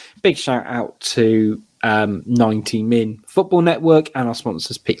ways. Big shout out to 90 Min Football Network and our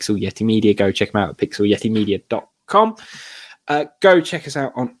sponsors Pixel Yeti Media. Go check them out at pixelyetimedia.com. Go check us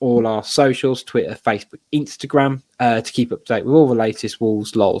out on all our socials, Twitter, Facebook, Instagram, to keep up to date with all the latest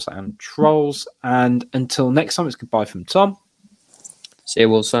Wolves, lols and trolls. And until next time, it's goodbye from Tom. See you,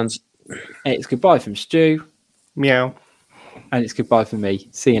 Wolves fans. It's goodbye from Stu. Meow. And it's goodbye from me.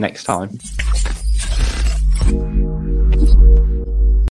 See you next time.